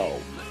show.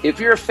 If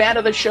you're a fan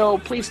of the show,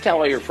 please tell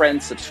all your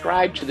friends,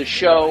 subscribe to the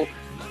show,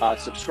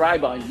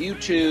 subscribe on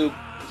YouTube,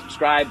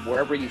 subscribe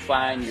wherever you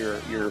find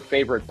your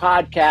favorite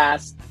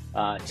podcast.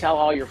 Tell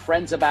all your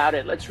friends about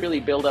it. Let's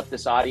really build up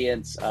this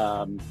audience.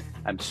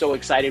 I'm so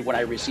excited when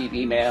I receive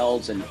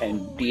emails and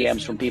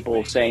DMs from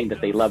people saying that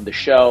they love the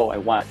show. I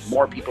want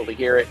more people to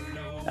hear it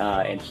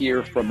and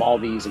hear from all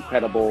these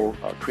incredible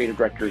creative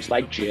directors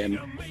like Jim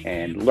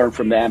and learn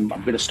from them. I'm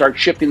going to start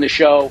shifting the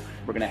show.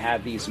 We're going to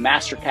have these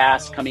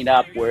mastercasts coming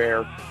up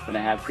where we're going to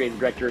have creative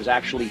directors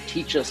actually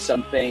teach us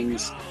some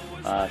things,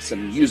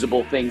 some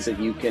usable things that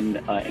you can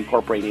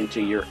incorporate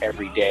into your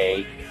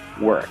everyday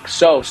work.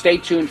 So stay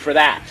tuned for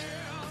that.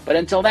 But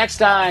until next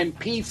time,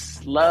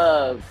 peace,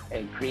 love,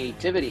 and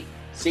creativity.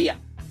 See ya.